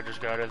ability I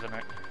just got, isn't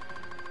it?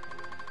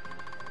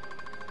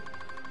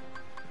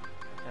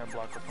 Yeah,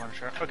 block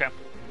replenisher. Okay.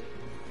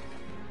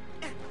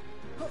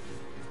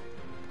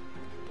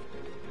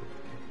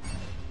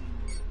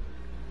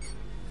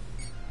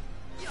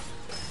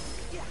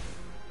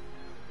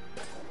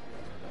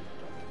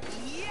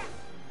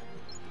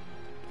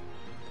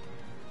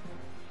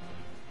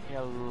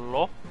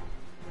 Hello.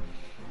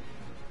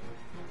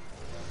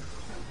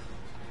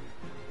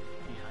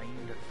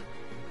 Behind.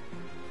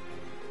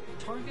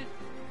 Target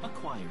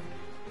acquired.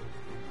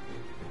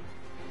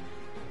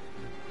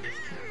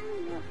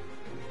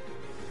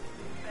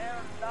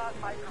 They're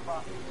not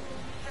microbuffs.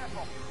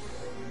 Careful.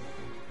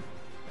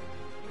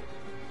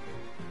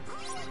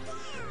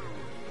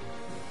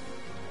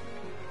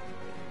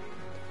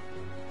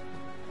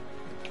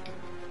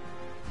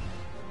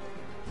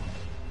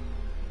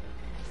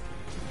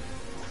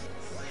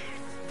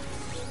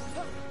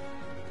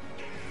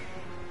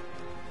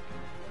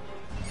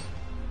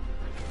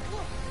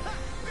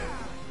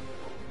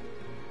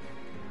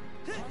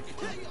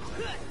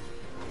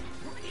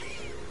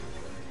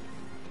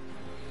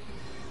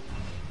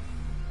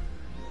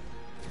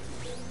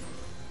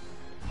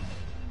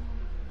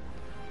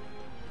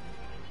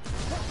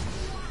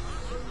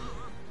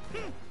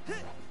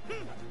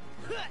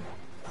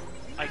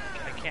 I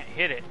can't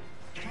hit it.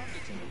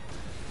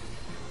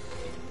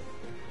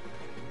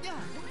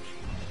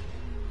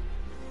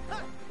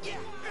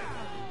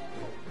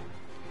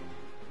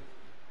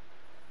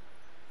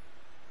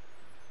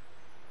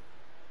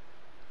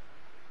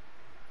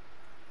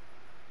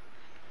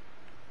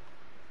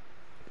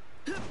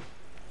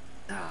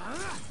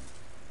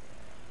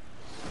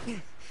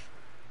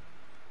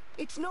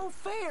 It's no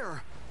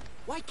fair.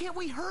 Why can't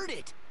we hurt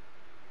it?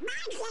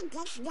 Magic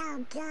is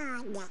no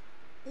good.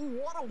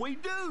 What do we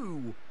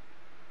do?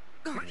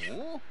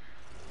 Oh.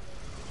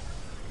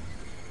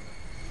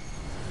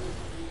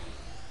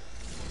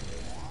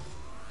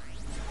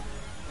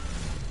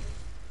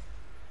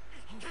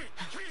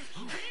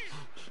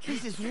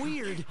 This is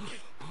weird.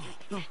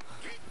 Sora?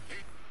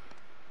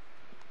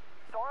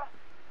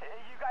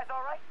 You guys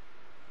alright?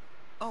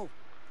 Oh,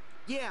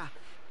 yeah,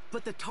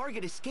 but the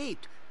target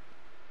escaped.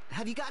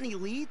 Have you got any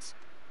leads?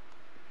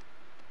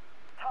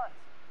 Tons.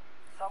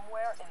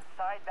 Somewhere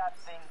inside that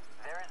thing,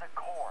 there is a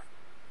core.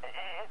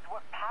 It's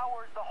what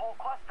powers the whole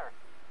cluster.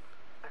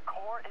 The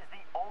core is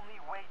the only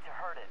way to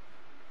hurt it.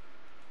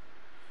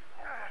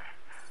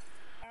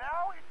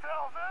 Now he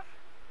tells us.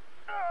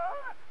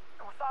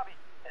 Wasabi,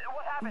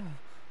 what happened?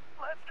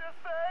 Let's just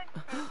say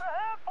it's a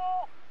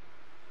handful.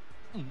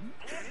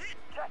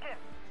 Check in.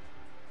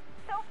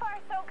 So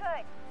far, so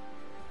good.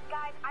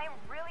 Guys, I'm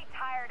really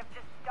tired of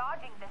just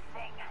dodging this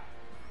thing.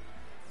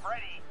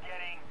 Freddy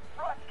getting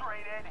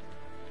frustrated.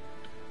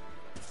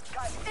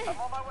 Guys, I'm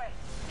on my way.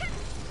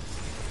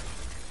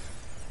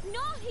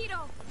 No,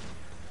 Hiro!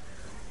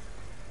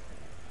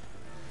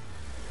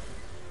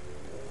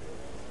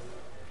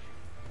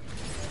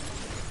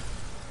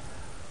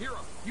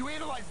 Hero, you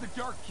analyzed the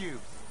dark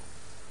cubes.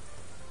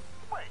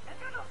 Wait, did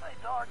you just say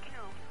dark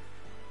cubes?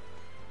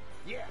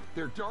 Yeah,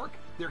 they're dark,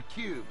 they're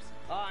cubes.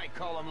 I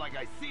call them like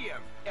I see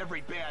them.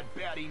 Every bad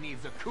baddie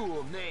needs a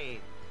cool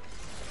name.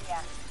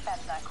 Yeah,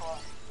 that's not cool.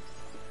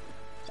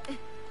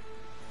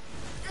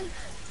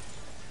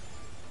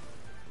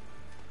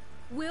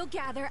 We'll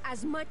gather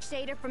as much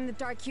data from the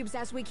dark cubes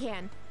as we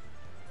can.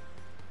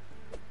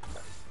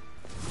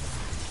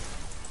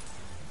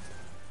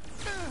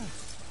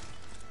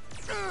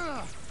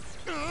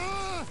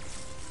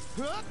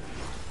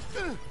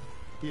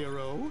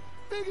 Hero,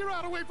 figure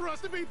out a way for us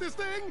to beat this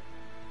thing.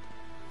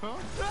 Huh?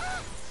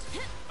 Ah!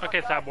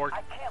 Okay, Cyborg.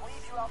 I can't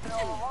leave you out there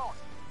all alone.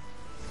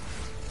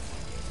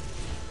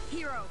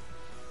 Hiro,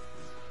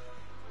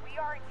 We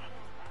are a team.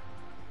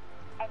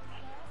 And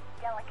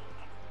teams delegate.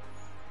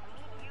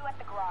 We need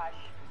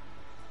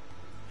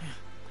crash.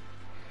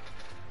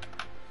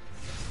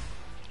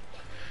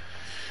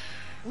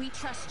 We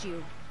trust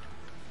you,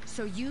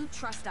 so you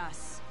trust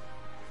us.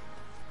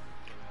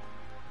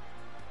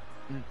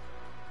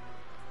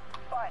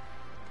 Fine.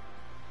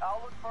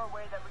 I'll look for a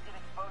way that we can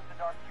expose the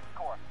Dark Cube's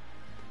core.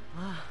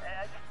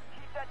 Just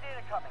keep that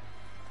data coming.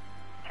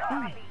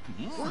 Copy.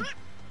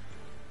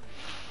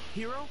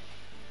 Hero,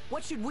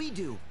 what should we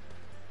do?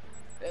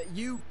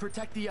 You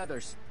protect the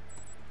others.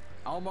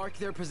 I'll mark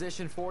their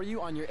position for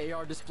you on your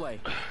AR display.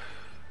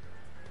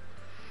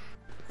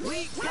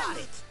 We got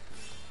it!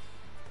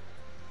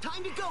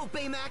 Time to go,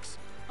 Baymax!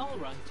 All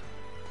right.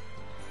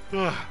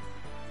 Ugh.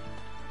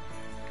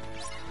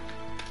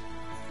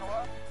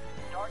 Sora,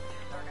 Dark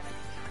Cubes are gonna be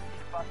tricky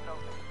to bust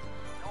open.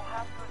 You'll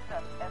have to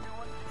assess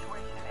everyone's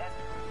situation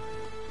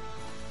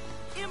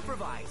and...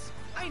 Improvise!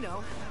 I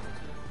know.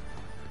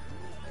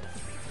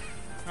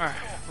 Alright,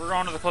 we're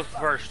going to the closest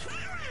first.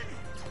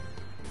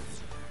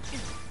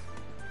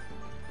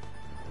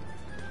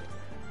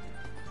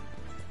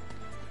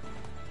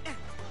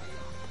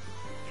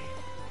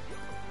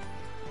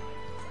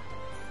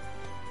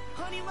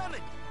 Honey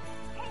Lemon!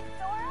 Hey,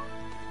 Sora?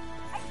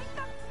 I think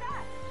I'm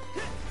stuck.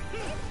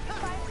 It's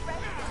find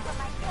residue from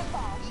my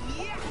football.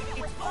 Yeah, Hit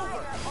it with it's fire over.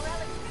 or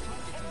electricity.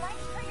 It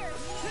might trigger a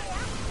chain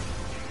reaction.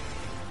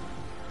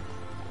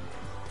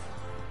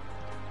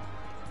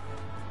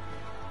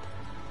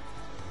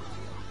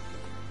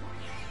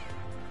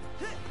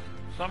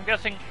 So I'm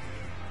guessing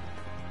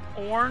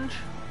orange.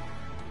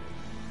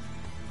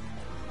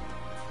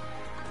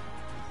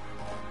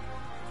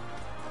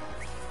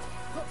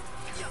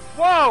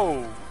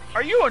 Whoa!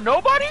 Are you a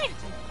nobody?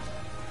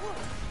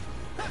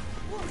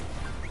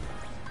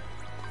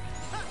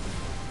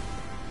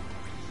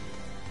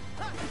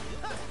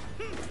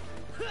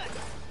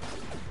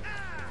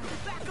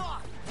 Back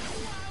off!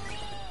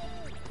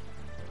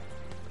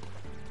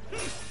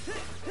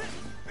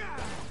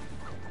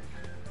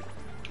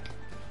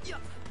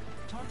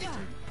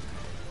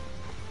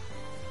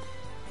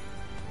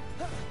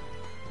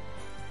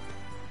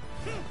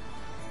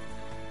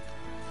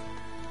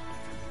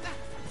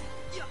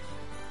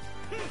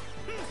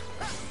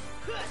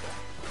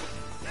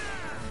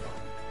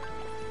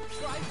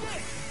 Try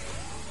this!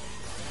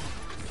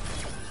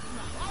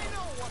 I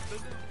know what to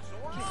do,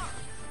 Sora!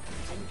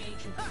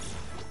 Engaging.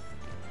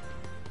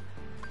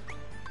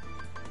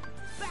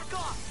 Back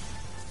off!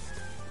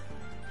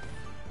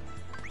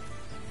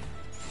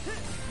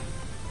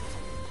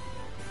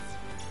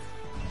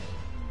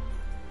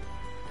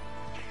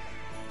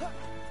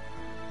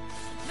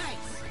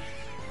 Nice!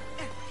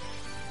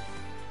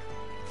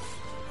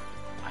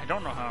 I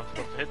don't know how I'm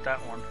supposed to hit that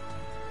one.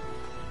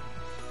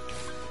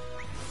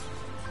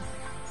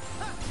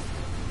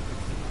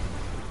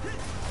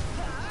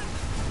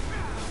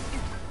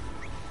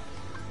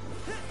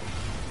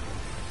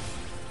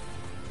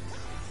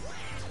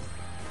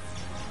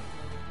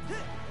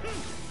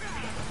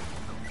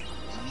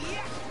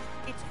 Yeah!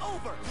 It's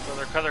over! So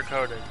they're color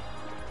coded.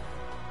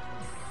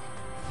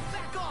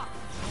 Back off!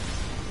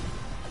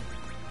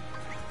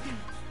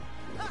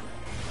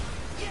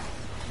 Yeah!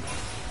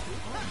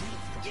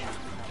 Yeah!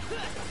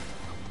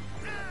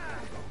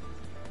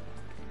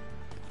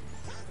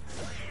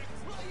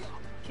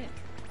 Kick.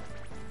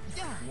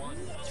 Yeah! 1,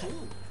 2.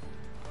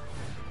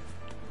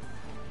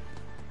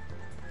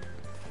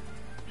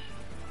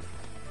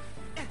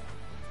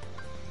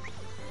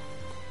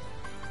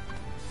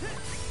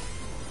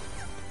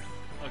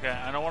 Okay,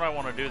 I know what I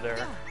want to do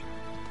there.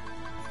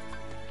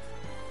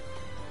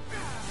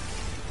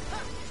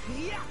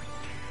 Yeah!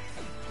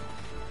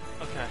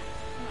 Okay.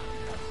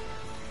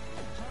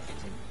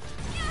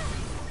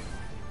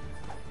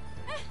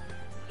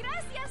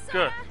 Gracias, Good.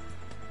 Sora.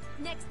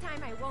 Next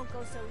time I won't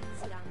go so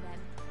easy on them.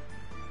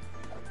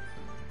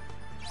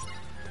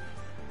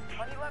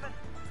 Honey Lemon,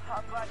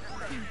 I'm glad you're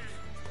safe.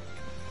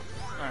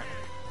 Alright.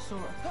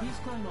 Sora, please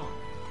climb on.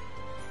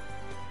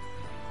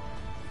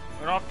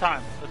 We don't have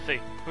time. Let's see.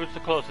 Who's the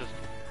closest?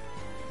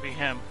 Be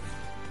him.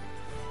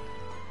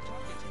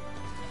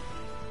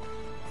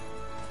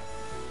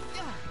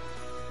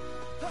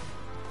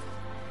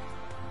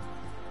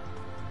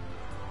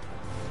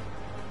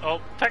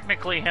 Oh,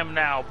 technically him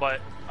now, but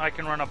I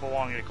can run up a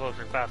wall and get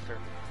closer faster.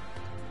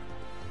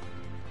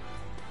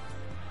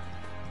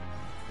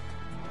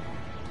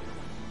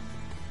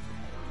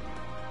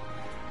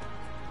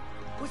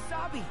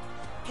 Wasabi!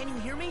 Can you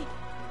hear me?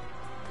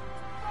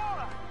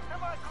 Sora,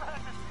 am I glad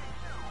to see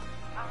you?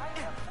 I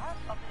am not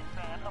a big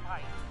fan of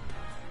heights.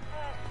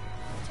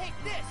 Take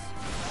this!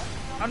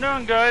 I'm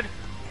doing good.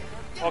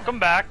 Welcome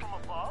back. From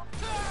above?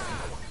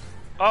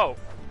 Oh,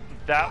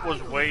 that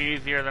was way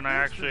easier than I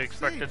actually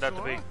expected that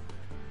to be.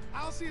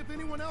 I'll see if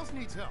anyone else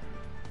needs help.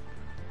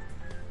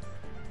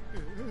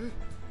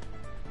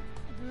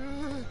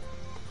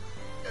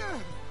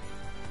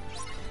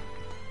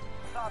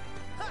 Wasabi,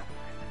 good to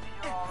see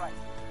you're alright.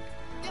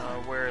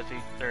 Where is he?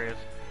 There he is.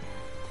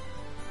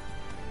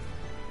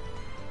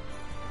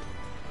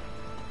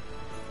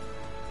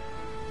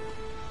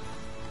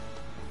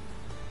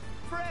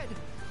 Fred,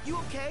 you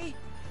okay?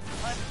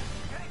 I'm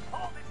getting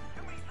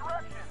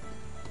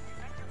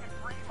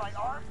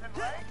arms and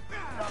legs.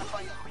 Gotta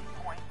find a weak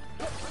point.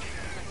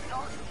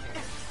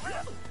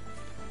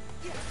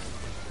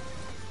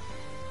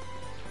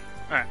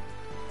 Alright.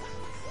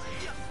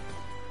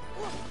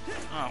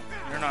 Oh,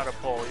 you're not a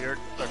pull.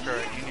 That's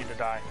right. You need to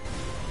die.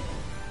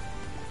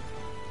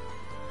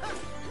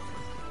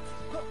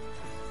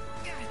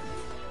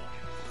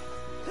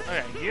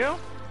 Okay, you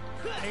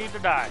need to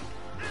die.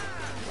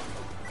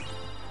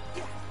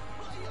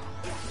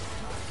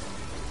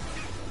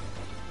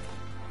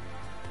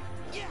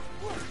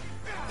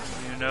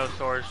 You know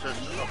Thor's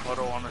just a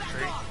puddle on the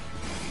street.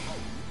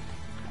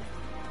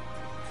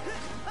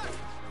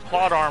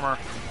 Plot armor.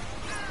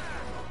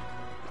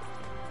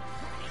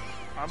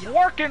 I'm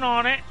working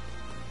on it!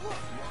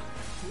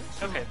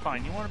 Okay,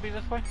 fine. You want to be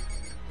this way?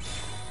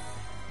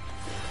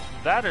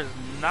 That is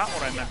not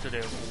what I meant to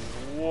do.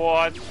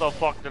 What the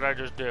fuck did I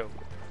just do?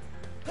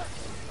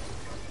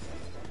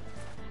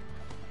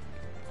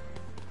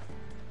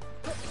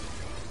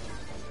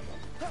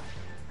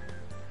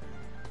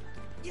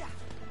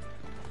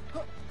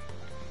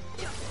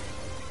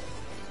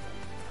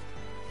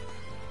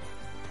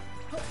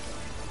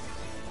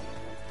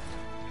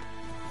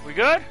 We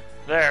good?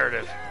 There it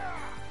is.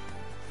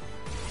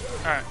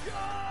 Alright.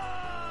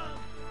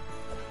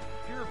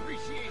 Pure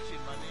appreciation,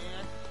 my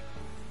man.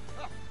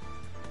 Huh.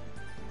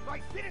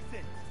 My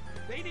citizens,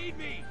 they need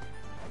me.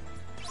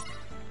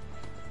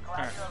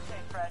 Glad you're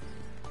okay, Fred.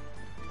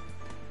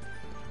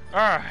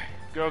 Alright.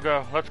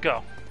 Go. Let's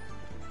go.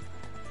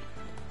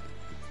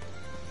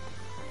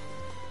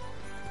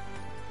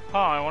 Oh,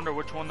 I wonder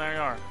which one they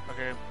are.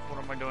 Okay,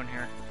 what am I doing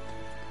here?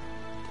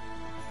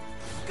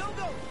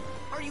 Go!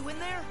 Are you in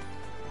there?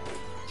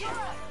 I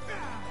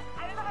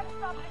don't know how to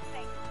stop this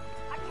thing.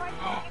 I tried to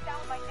take it down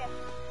with my fist.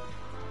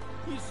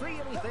 You see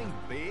anything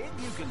big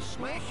you can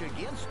smash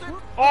against it?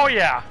 Oh,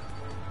 yeah.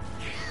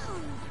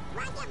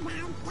 What about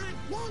that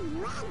big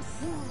red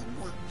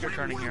seed? You're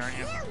turning here, aren't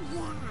you?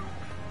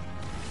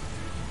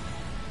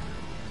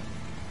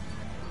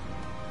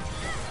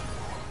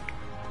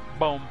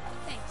 Boom.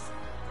 Thanks.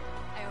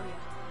 I owe you.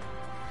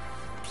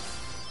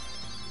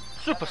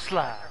 Super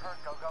slide.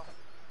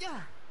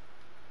 Yeah.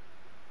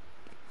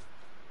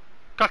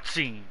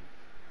 Cutscene.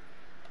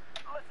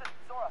 Listen,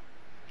 Sora.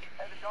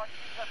 The dark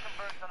cubes have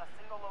converged on a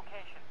single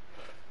location.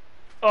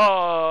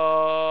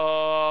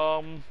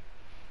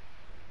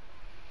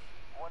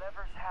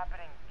 Whatever's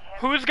happening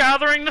can't Who's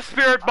gathering the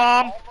spirit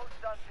bomb? I'm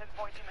almost done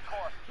pinpointing the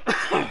core.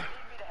 You need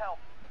me to help.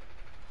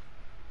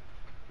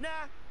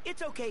 Nah,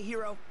 it's okay,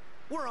 hero.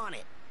 We're on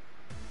it.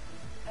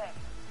 Thanks.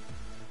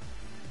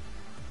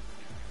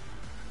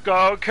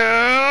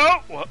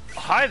 Goku! Well,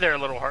 hi there,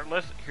 little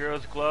heartless.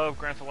 Hero's glove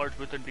grants a large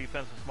boost in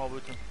defense and small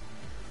boost in...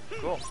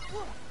 Cool.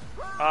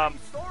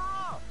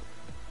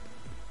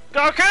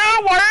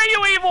 Goku, why are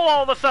you evil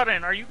all of a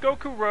sudden? Are you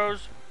Goku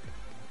Rose?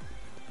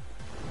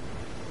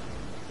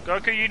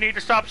 Goku, you need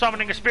to stop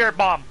summoning a spirit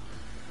bomb.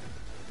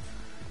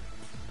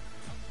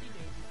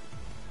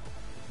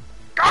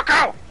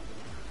 Goku!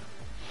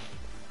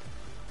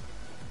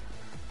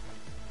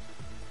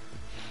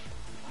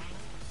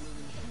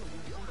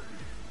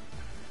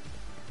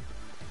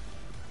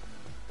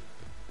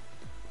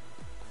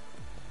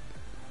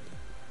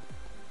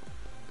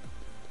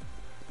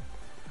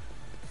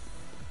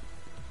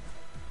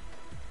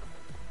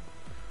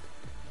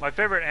 My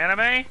favorite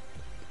anime?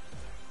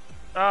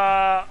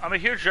 I'm a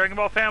huge Dragon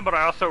Ball fan, but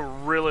I also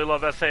really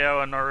love SAO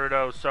and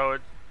Naruto, so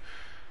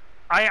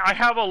I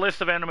have a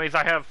list of animes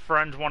I have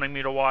friends wanting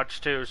me to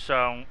watch too,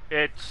 so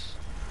it's...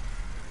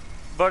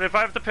 But if I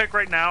have to pick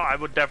right now, I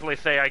would definitely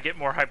say I get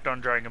more hyped on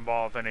Dragon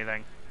Ball, if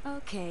anything.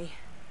 Okay,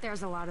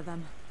 there's a lot of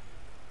them.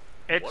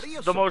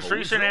 It's the most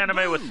recent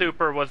anime with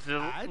Super was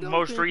the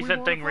most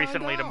recent thing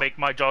recently to make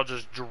my jaw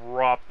just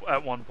drop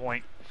at one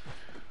point.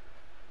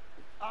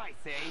 I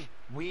say,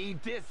 we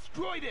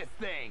destroy this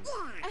thing.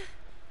 Yeah.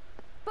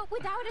 But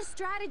without a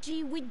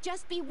strategy, we'd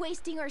just be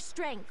wasting our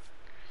strength.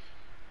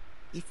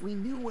 If we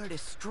knew where to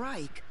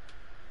strike...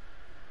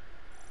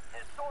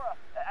 Sora,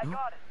 I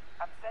got it.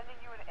 I'm sending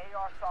you an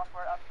AR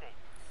software update.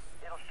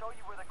 It'll show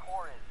you where the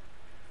core is.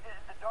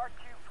 The Dark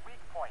Cube's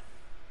weak point.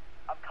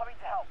 I'm coming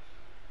to help.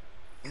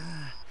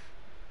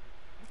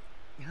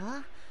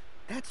 Huh?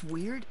 That's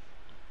weird.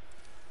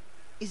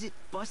 Is it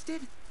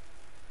busted?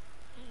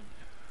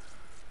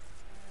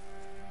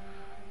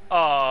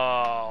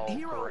 Oh,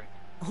 Hero, great.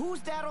 who's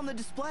that on the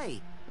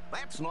display?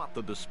 That's not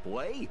the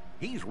display.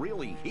 He's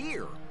really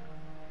here.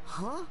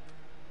 Huh?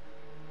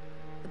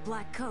 The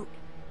black coat.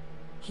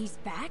 He's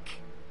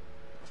back?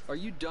 Are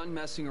you done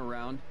messing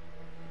around?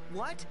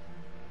 What?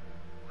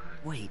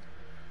 Wait.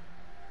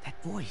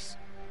 That voice.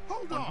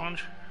 Hold One on.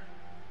 Punch.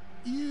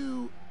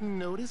 You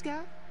know this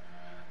guy?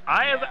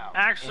 I have Now,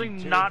 actually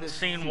enter not the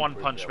seen One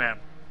Punch Man.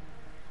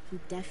 He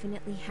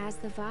definitely has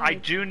the vibe. I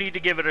do need to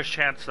give it a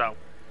chance, though.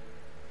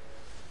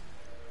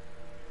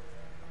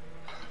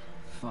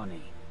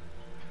 Funny.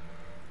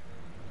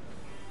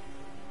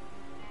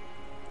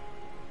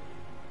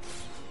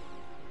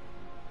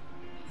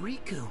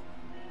 Riku.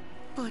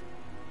 But...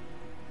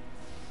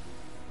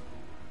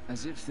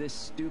 As if this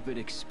stupid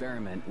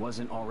experiment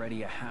wasn't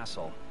already a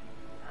hassle.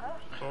 Huh?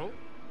 Oh?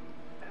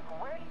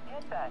 Where'd he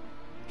get that?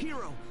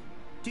 Hero,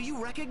 do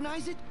you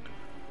recognize it?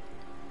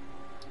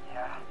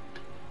 Yeah.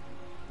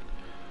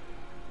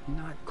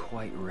 Not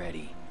quite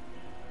ready.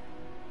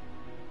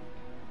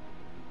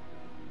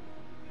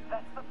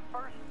 That's the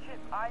first chip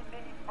I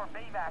made for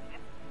Baymax.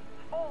 It's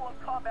full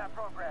of combat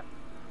programs.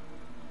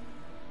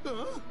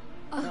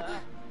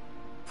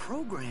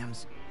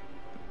 Programs?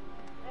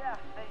 Yeah,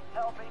 they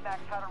tell Baymax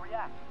how to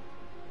react.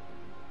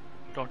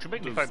 Don't you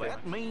make me Does fight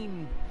that Baymax.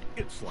 mean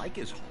it's like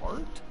his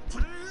heart?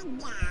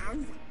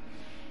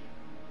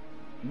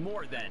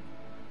 More than.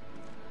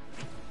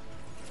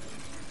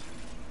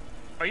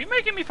 Are you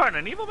making me fight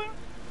an evil man?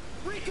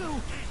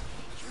 Riku!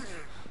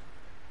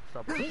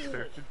 Stop it.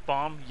 Spirited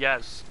bomb,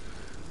 yes.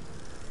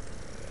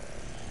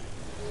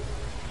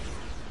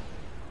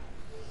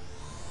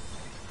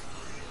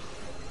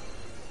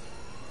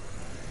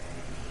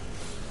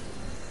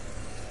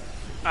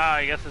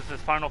 I guess this is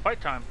final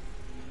fight time.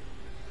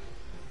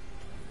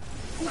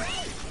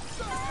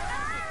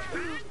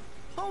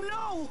 Oh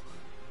no!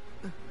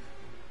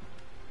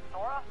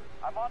 Sora,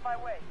 I'm on my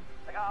way.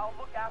 I'll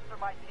look after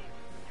my team.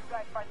 You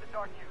guys find the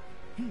Dark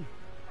Cube.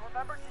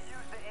 Remember to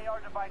use the AR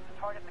device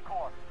to target the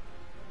core.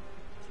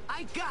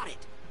 I got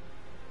it!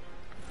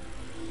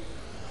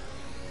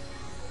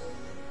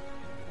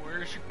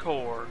 Where's your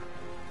core?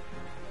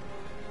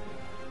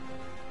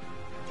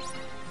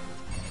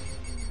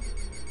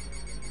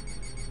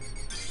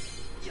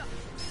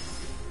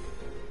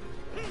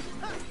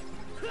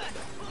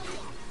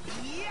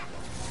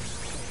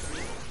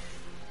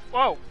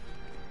 Whoa!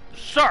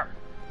 Sir!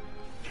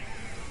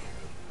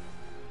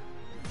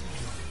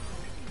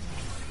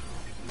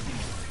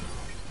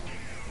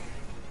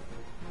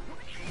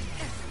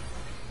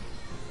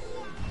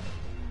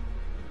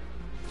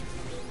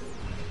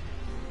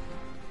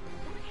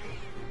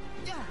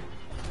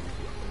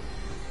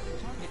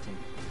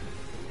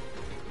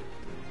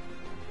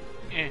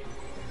 Eh.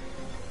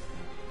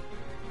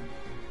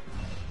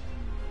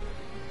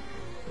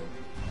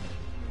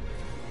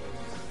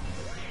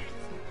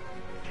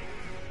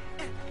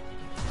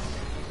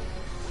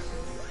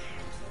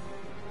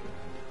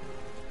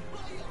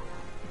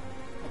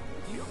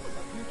 You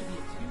appear to be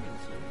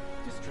experiencing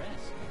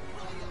distress.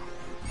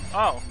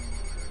 Oh.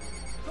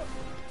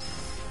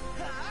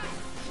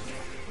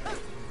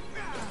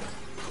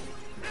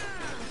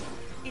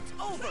 It's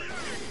over!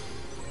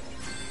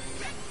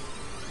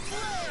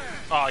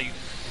 Oh, you.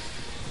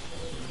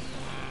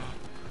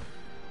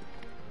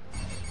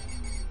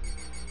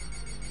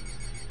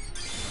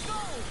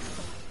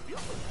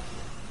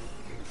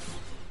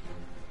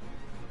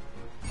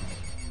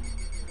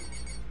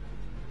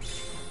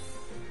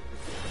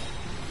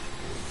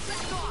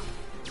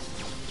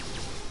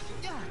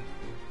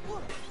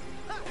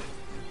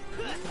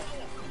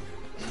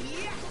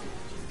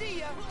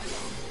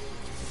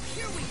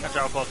 That's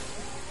how close.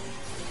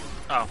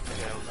 Oh,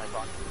 okay, that was my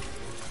thought.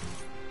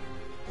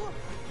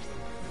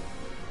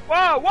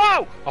 Whoa,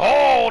 whoa!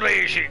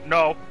 Holy shit!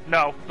 No,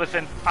 no,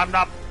 listen, I'm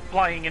not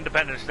playing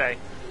Independence Day.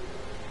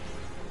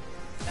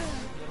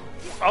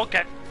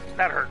 Okay,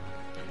 that hurt.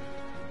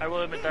 I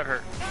will admit that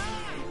hurt.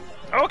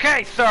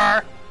 Okay,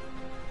 sir!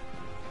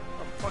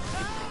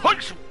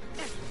 Hunch!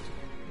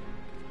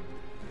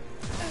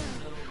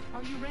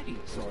 Are you ready,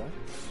 Sora?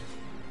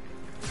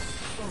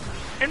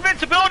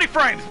 Invincibility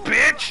frames,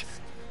 bitch!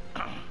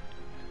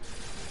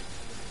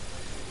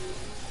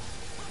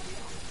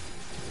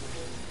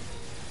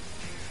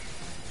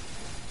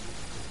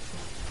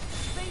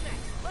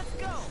 Let's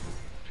go!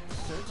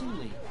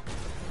 Certainly.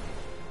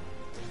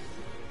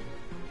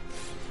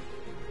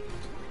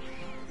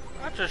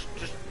 Not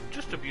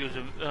just abuse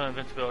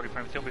invincibility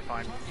frames. He'll be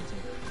fine.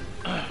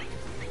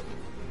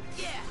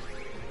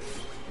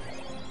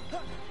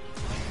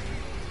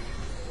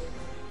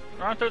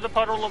 Run through the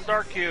puddle of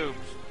dark cubes.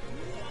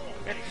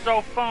 It's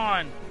so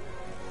fun.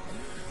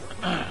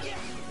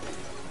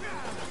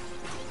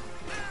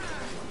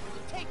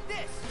 Take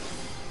this!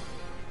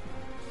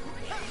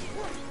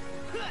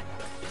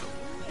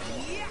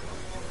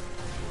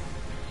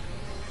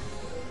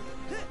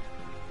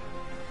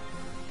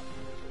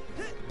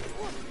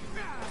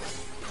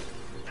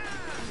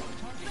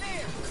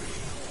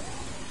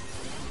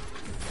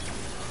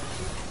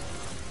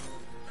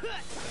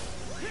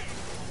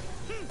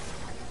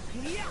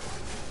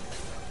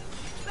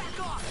 Back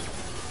off!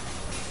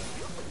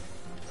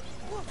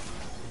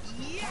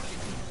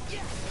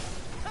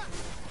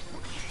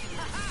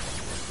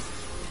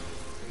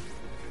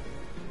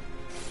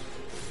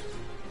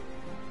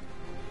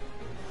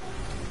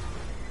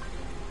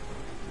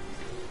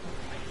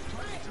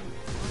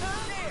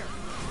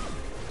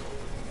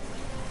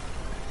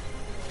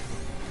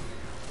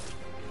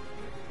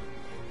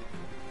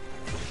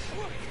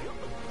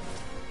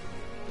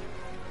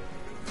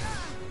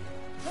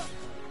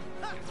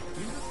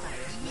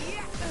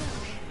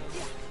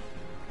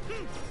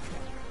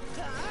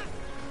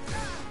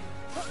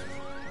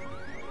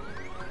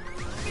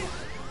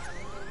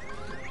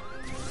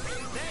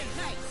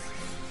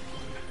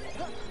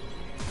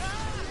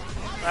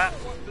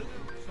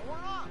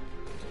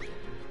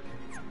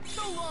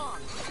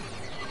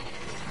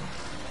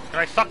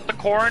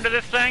 core into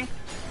this thing?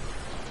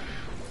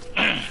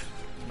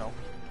 No.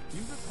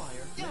 You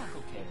require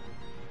medical care.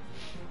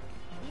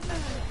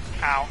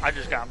 Ow, I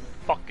just got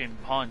fucking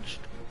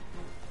punched.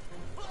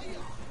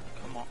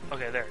 Come on.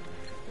 Okay, there.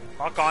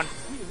 Lock on.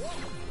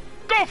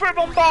 Go for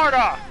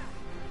Bombarda!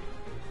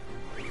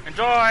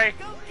 Enjoy!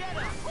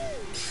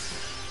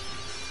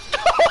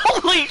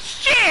 Holy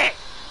shit!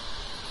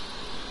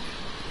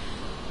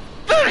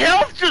 The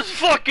health just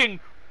fucking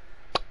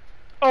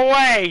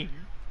away!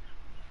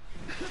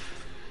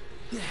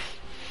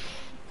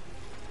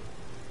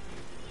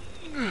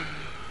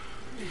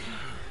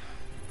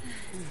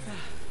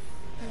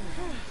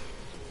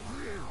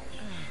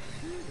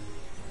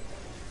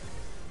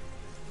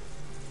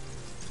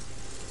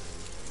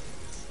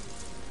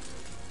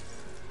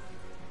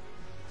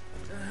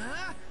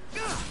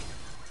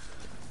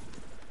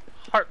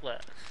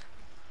 Heartless.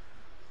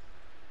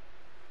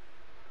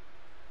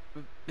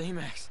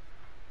 Baymax.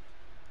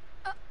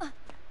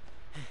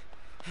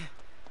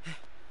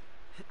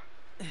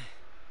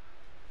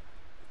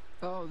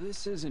 Oh,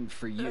 this isn't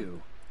for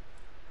you.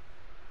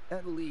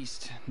 At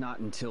least, not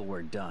until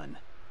we're done.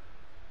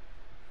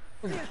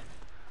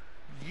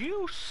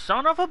 You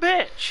son of a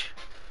bitch!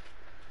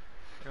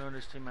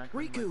 Notice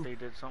Riku. they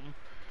did something.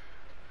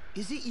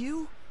 Is it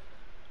you?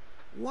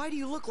 Why do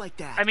you look like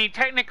that? I mean,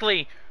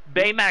 technically,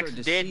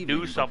 Baymax did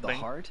do something. The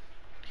heart?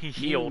 He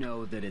healed. You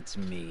know that it's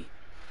me.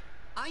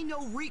 I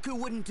know Riku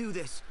wouldn't do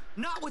this.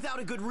 Not without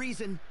a good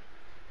reason.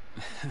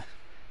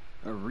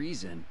 A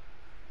reason?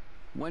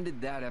 When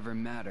did that ever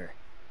matter?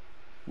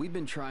 We've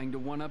been trying to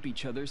one-up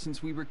each other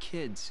since we were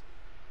kids.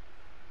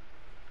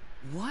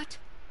 What?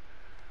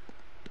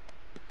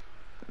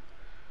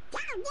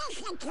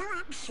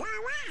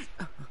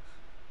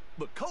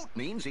 The coat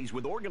means he's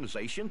with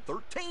Organization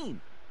 13.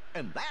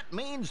 And that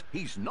means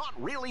he's not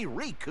really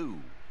Riku.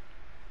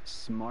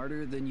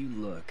 Smarter than you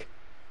look.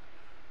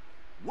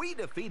 We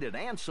defeated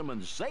Ansem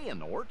and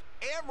Xehanort,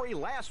 every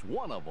last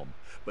one of them.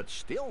 But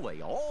still,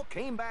 they all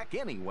came back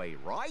anyway,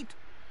 right?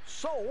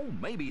 So,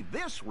 maybe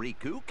this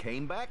Riku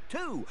came back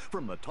too,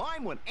 from the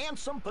time when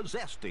Ansem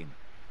possessed him.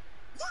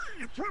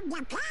 Yeah, from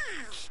the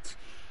past.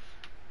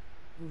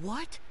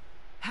 What?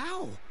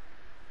 How?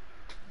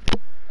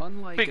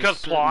 Unlike because a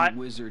certain plot.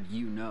 wizard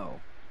you know,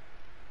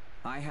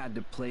 I had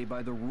to play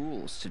by the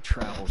rules to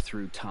travel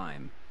through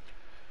time,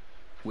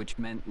 which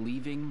meant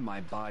leaving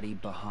my body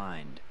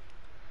behind.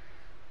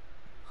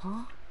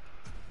 Huh?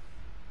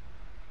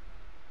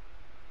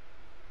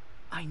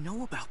 I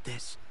know about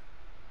this.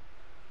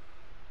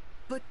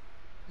 But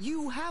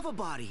you have a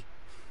body.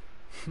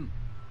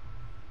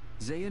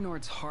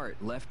 Xehanort's heart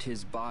left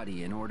his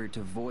body in order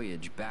to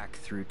voyage back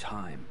through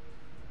time.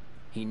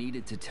 He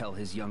needed to tell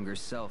his younger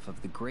self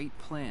of the great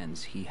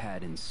plans he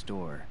had in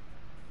store.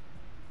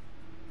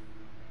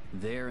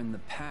 There in the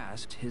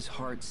past, his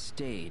heart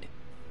stayed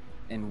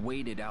and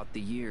waited out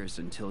the years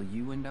until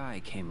you and I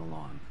came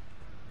along.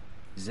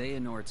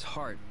 Xehanort's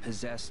heart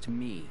possessed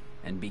me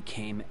and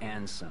became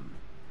Ansem,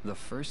 the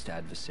first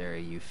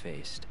adversary you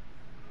faced.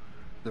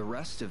 The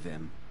rest of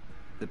him,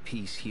 the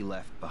piece he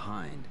left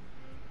behind,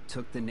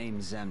 took the name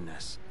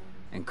Xemnas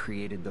and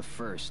created the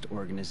first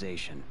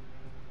organization.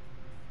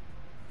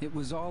 It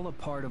was all a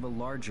part of a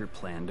larger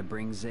plan to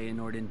bring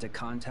Xehanort into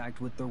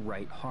contact with the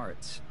right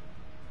hearts,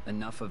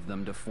 enough of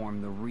them to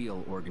form the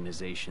real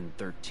Organization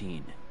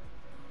 13.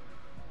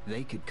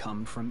 They could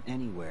come from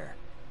anywhere,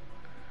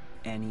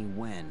 any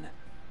when,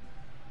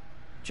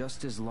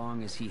 just as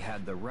long as he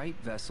had the right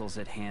vessels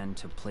at hand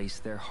to place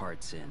their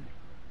hearts in.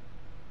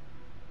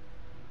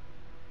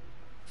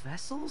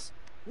 Vessels?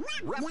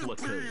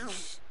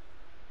 Replicas.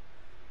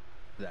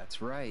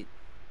 That's right.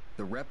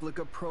 The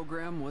replica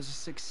program was a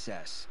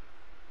success.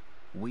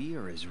 We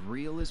are as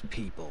real as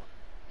people.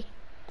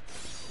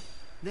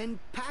 Then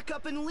pack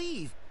up and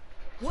leave.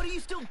 What are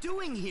you still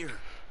doing here?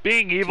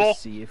 Being evil. To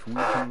see if we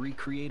can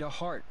recreate a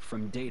heart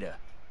from data.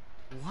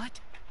 What?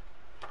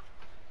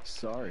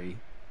 Sorry.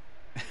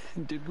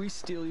 Did we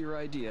steal your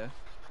idea?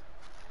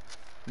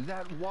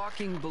 That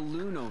walking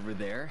balloon over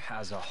there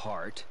has a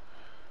heart.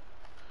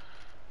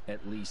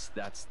 At least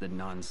that's the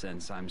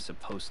nonsense I'm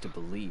supposed to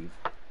believe.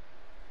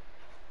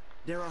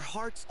 There are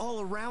hearts all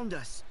around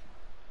us.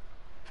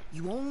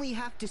 You only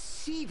have to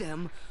see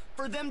them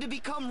for them to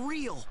become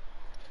real.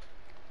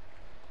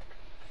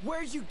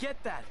 Where'd you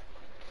get that?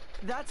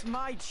 That's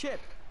my chip.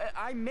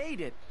 I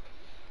made it.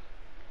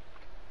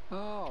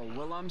 Oh,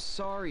 well, I'm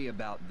sorry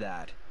about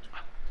that.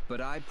 But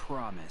I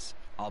promise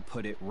I'll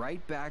put it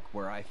right back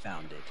where I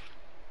found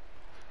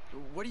it.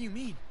 What do you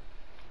mean?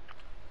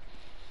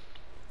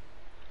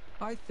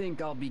 I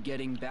think I'll be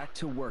getting back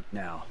to work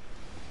now.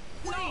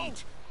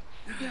 Wait!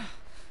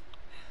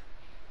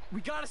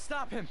 We gotta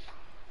stop him.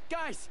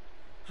 Guys!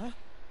 Huh?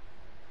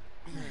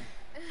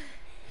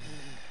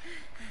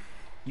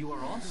 You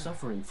are all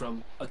suffering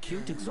from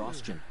acute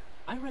exhaustion.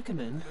 I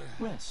recommend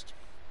rest.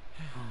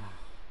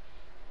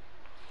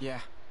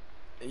 Yeah,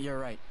 you're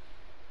right.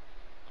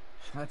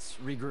 Let's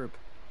regroup.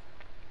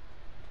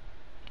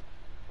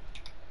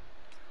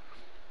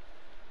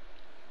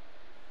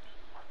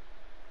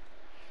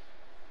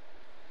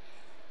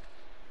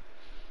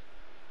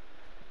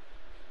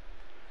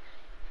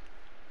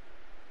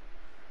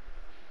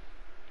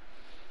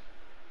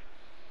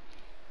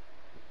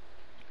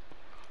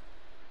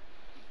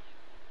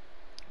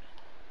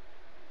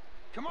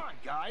 Come on,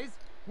 guys.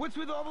 What's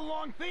with all the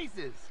long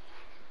faces?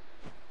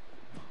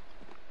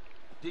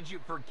 Did you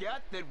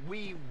forget that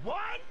we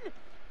won?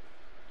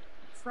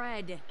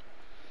 Fred.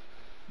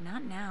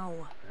 Not now.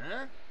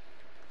 Huh?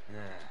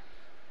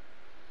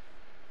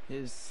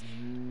 His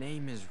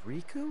name is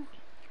Riku?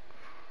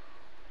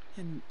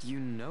 And you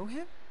know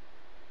him?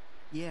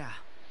 Yeah.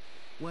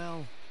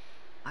 Well,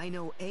 I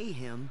know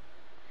him.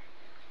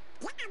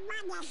 That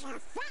one is a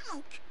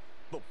fake.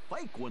 The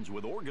fake one's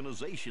with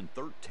Organization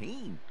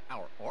 13,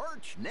 our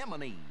arch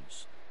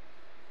nemesis.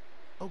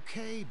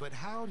 Okay, but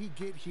how'd he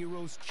get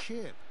Hero's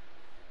chip?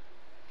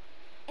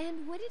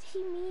 And what did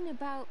he mean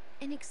about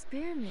an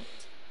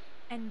experiment?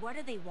 And what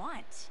do they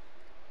want?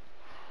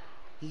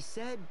 He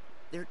said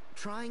they're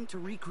trying to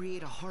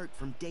recreate a heart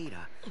from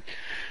data.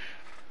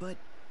 But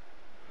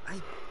I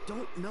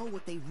don't know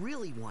what they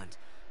really want.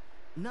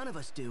 None of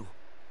us do.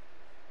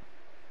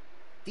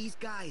 These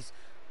guys,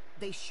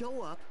 they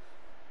show up,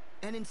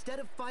 and instead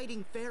of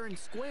fighting fair and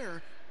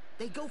square,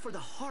 they go for the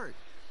heart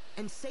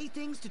and say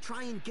things to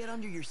try and get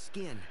under your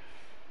skin.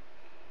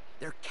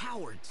 They're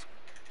cowards.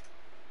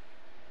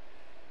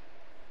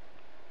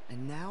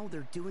 And now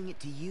they're doing it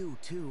to you,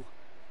 too.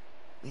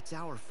 It's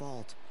our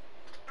fault.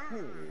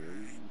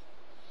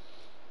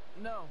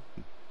 No.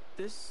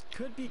 This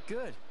could be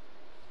good.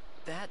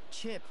 That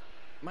chip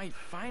might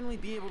finally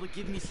be able to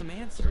give me some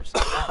answers.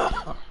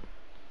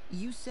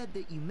 You said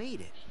that you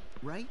made it,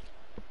 right?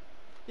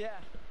 Yeah,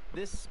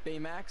 this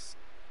Baymax,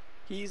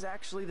 he's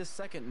actually the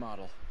second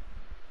model.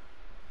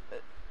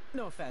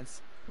 No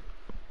offense.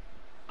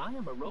 I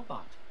am a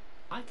robot.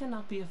 I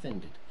cannot be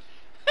offended.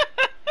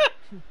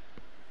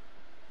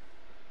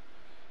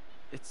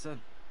 It's a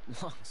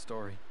long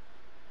story,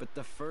 but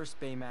the first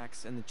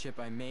Baymax and the chip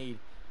I made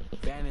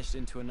vanished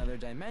into another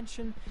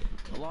dimension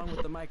along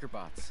with the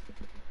microbots.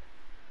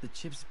 The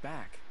chip's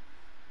back,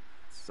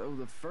 so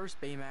the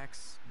first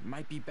Baymax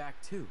might be back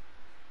too.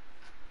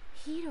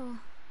 Hiro.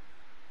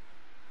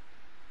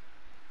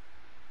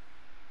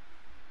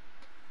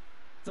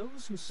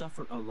 Those who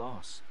suffer a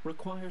loss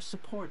require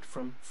support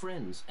from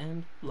friends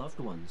and loved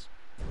ones.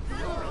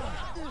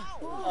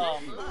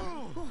 What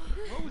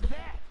was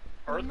that?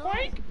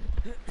 Earthquake?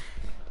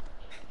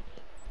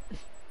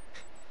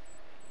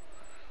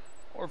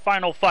 Or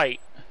final fight?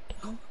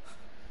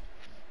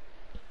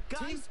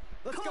 Guys,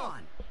 come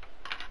on!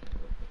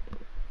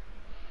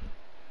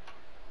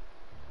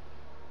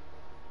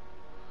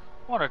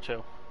 One or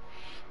two.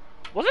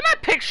 Wasn't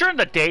that picture in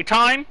the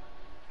daytime?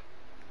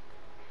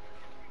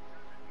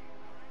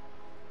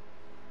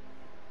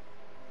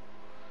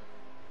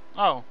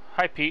 Oh,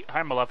 hi Pete.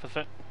 Hi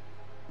Maleficent.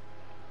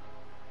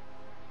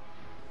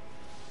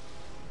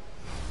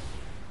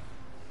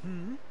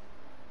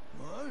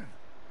 What?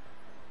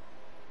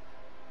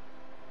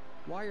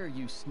 Why are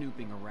you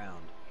snooping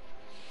around?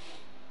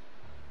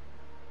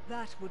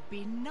 That would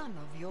be none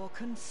of your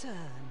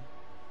concern.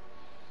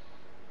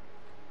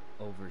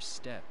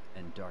 Overstep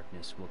and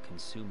darkness will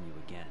consume you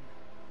again.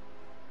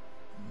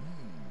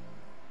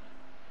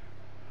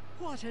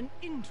 What an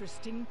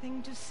interesting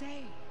thing to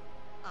say.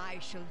 I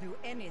shall do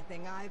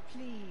anything I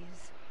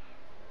please.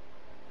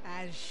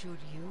 As should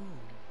you.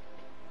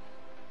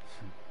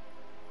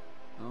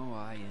 Oh,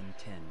 I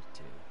intend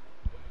to.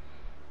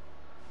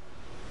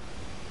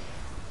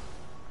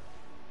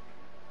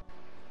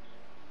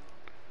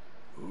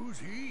 Who's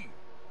he?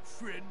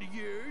 Friend of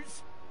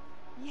yours?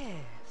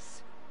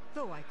 Yes,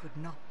 though I could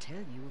not tell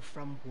you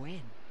from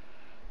when.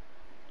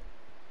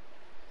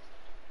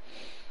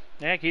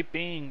 Yeah, keep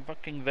being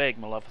fucking vague,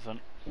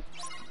 Maleficent.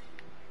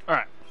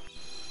 Alright.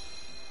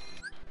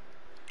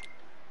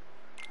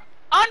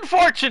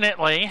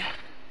 Unfortunately,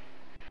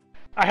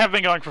 I have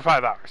been going for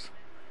 5 hours.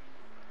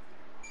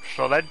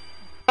 So that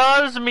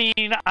does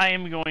mean I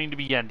am going to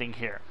be ending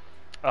here.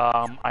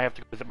 I have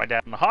to visit my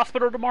dad in the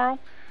hospital tomorrow.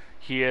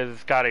 He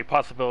has got a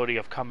possibility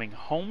of coming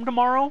home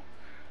tomorrow.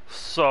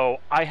 So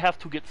I have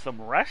to get some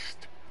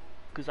rest,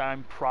 because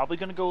I'm probably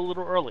going to go a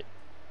little early.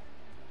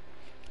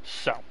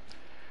 So,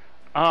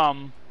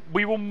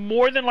 we will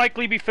more than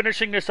likely be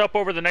finishing this up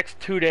over the next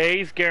 2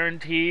 days.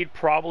 Guaranteed,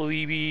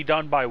 probably be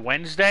done by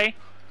Wednesday.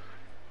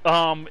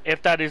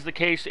 If that is the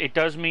case, it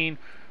does mean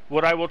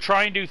what I will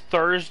try and do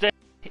Thursday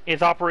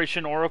is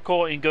Operation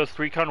Oracle and Ghost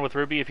Recon with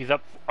Ruby if he's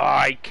up.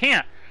 I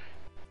can't.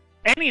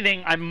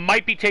 Anything, I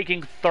might be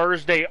taking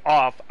Thursday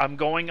off. I'm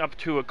going up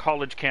to a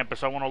college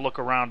campus. I want to look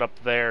around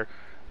up there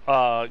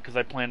because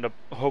I plan to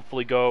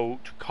hopefully go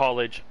to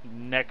college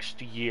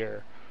next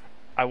year.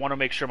 I want to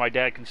make sure my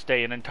dad can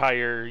stay an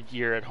entire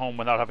year at home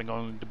without having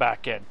going to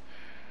back in.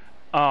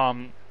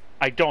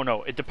 I don't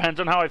know. It depends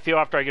on how I feel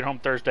after I get home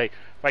Thursday.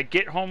 If I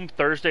get home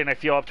Thursday and I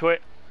feel up to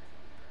it,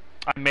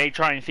 I may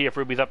try and see if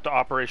Ruby's up to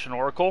Operation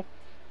Oracle.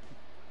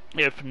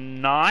 If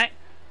not,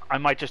 I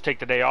might just take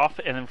the day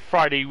off, and then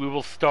Friday we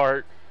will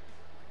start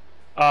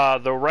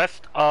the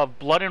rest of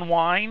Blood and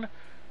Wine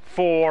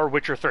for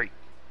Witcher 3.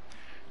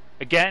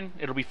 Again,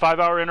 it'll be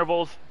 5-hour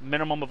intervals,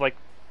 minimum of like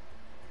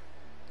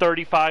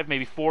 35,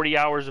 maybe 40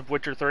 hours of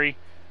Witcher 3,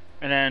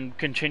 and then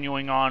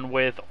continuing on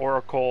with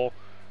Oracle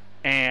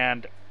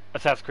and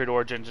Assassin's Creed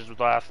Origins is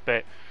the last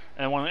bit.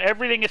 And when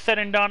everything is said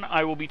and done,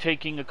 I will be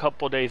taking a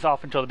couple of days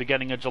off until the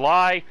beginning of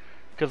July,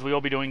 because we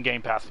will be doing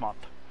Game Pass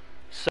month.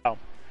 So,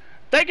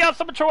 thank you all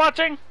so much for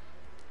watching.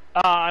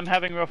 I'm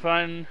having real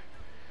fun.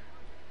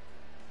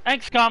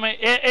 Thanks, comment.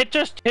 It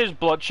just, his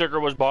blood sugar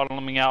was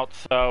bottoming out,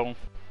 so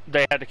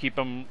they had to keep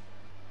him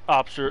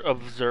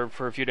observed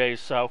for a few days,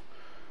 so.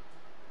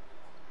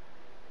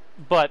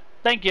 But,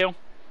 thank you.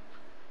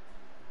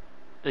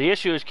 The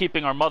issue is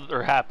keeping our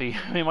mother happy.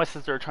 Me and my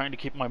sister are trying to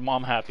keep my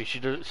mom happy.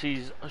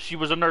 She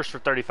was a nurse for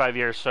 35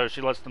 years, so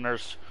she lets the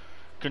nurse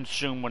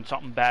consume when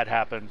something bad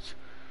happens.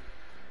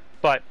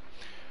 But,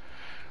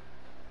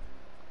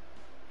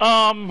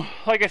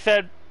 like I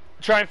said,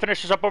 try and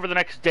finish this up over the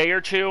next day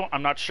or two.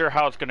 I'm not sure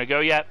how it's going to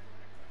go yet.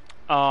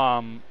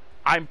 I'm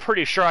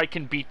pretty sure I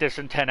can beat this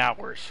in 10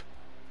 hours.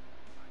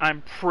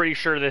 I'm pretty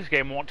sure this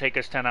game won't take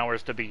us 10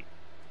 hours to beat.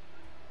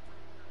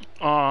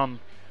 And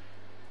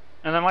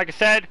then, like I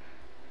said,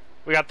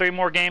 we got 3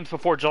 more games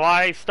before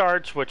July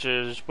starts, which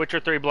is Witcher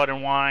 3, Blood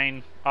and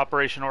Wine,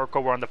 Operation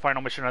Oracle. We're on the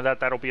final mission of that.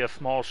 That'll be a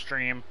small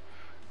stream.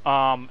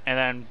 And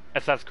then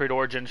Assassin's Creed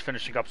Origins,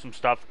 finishing up some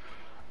stuff.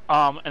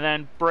 And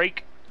then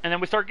break. And then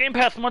we start Game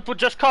Pass month with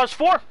Just Cause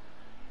 4.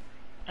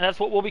 And that's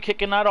what we'll be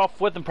kicking that off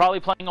with, and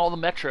probably playing all the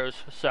Metros.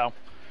 So,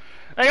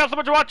 thank you all so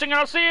much for watching, and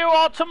I'll see you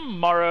all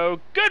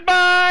tomorrow.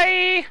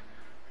 Goodbye!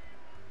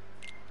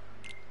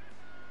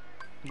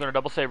 I'm going to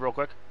double save real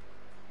quick.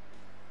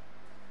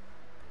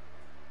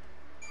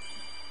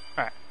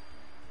 Alright.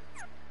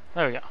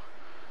 There we go.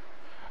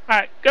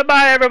 Alright,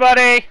 goodbye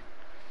everybody!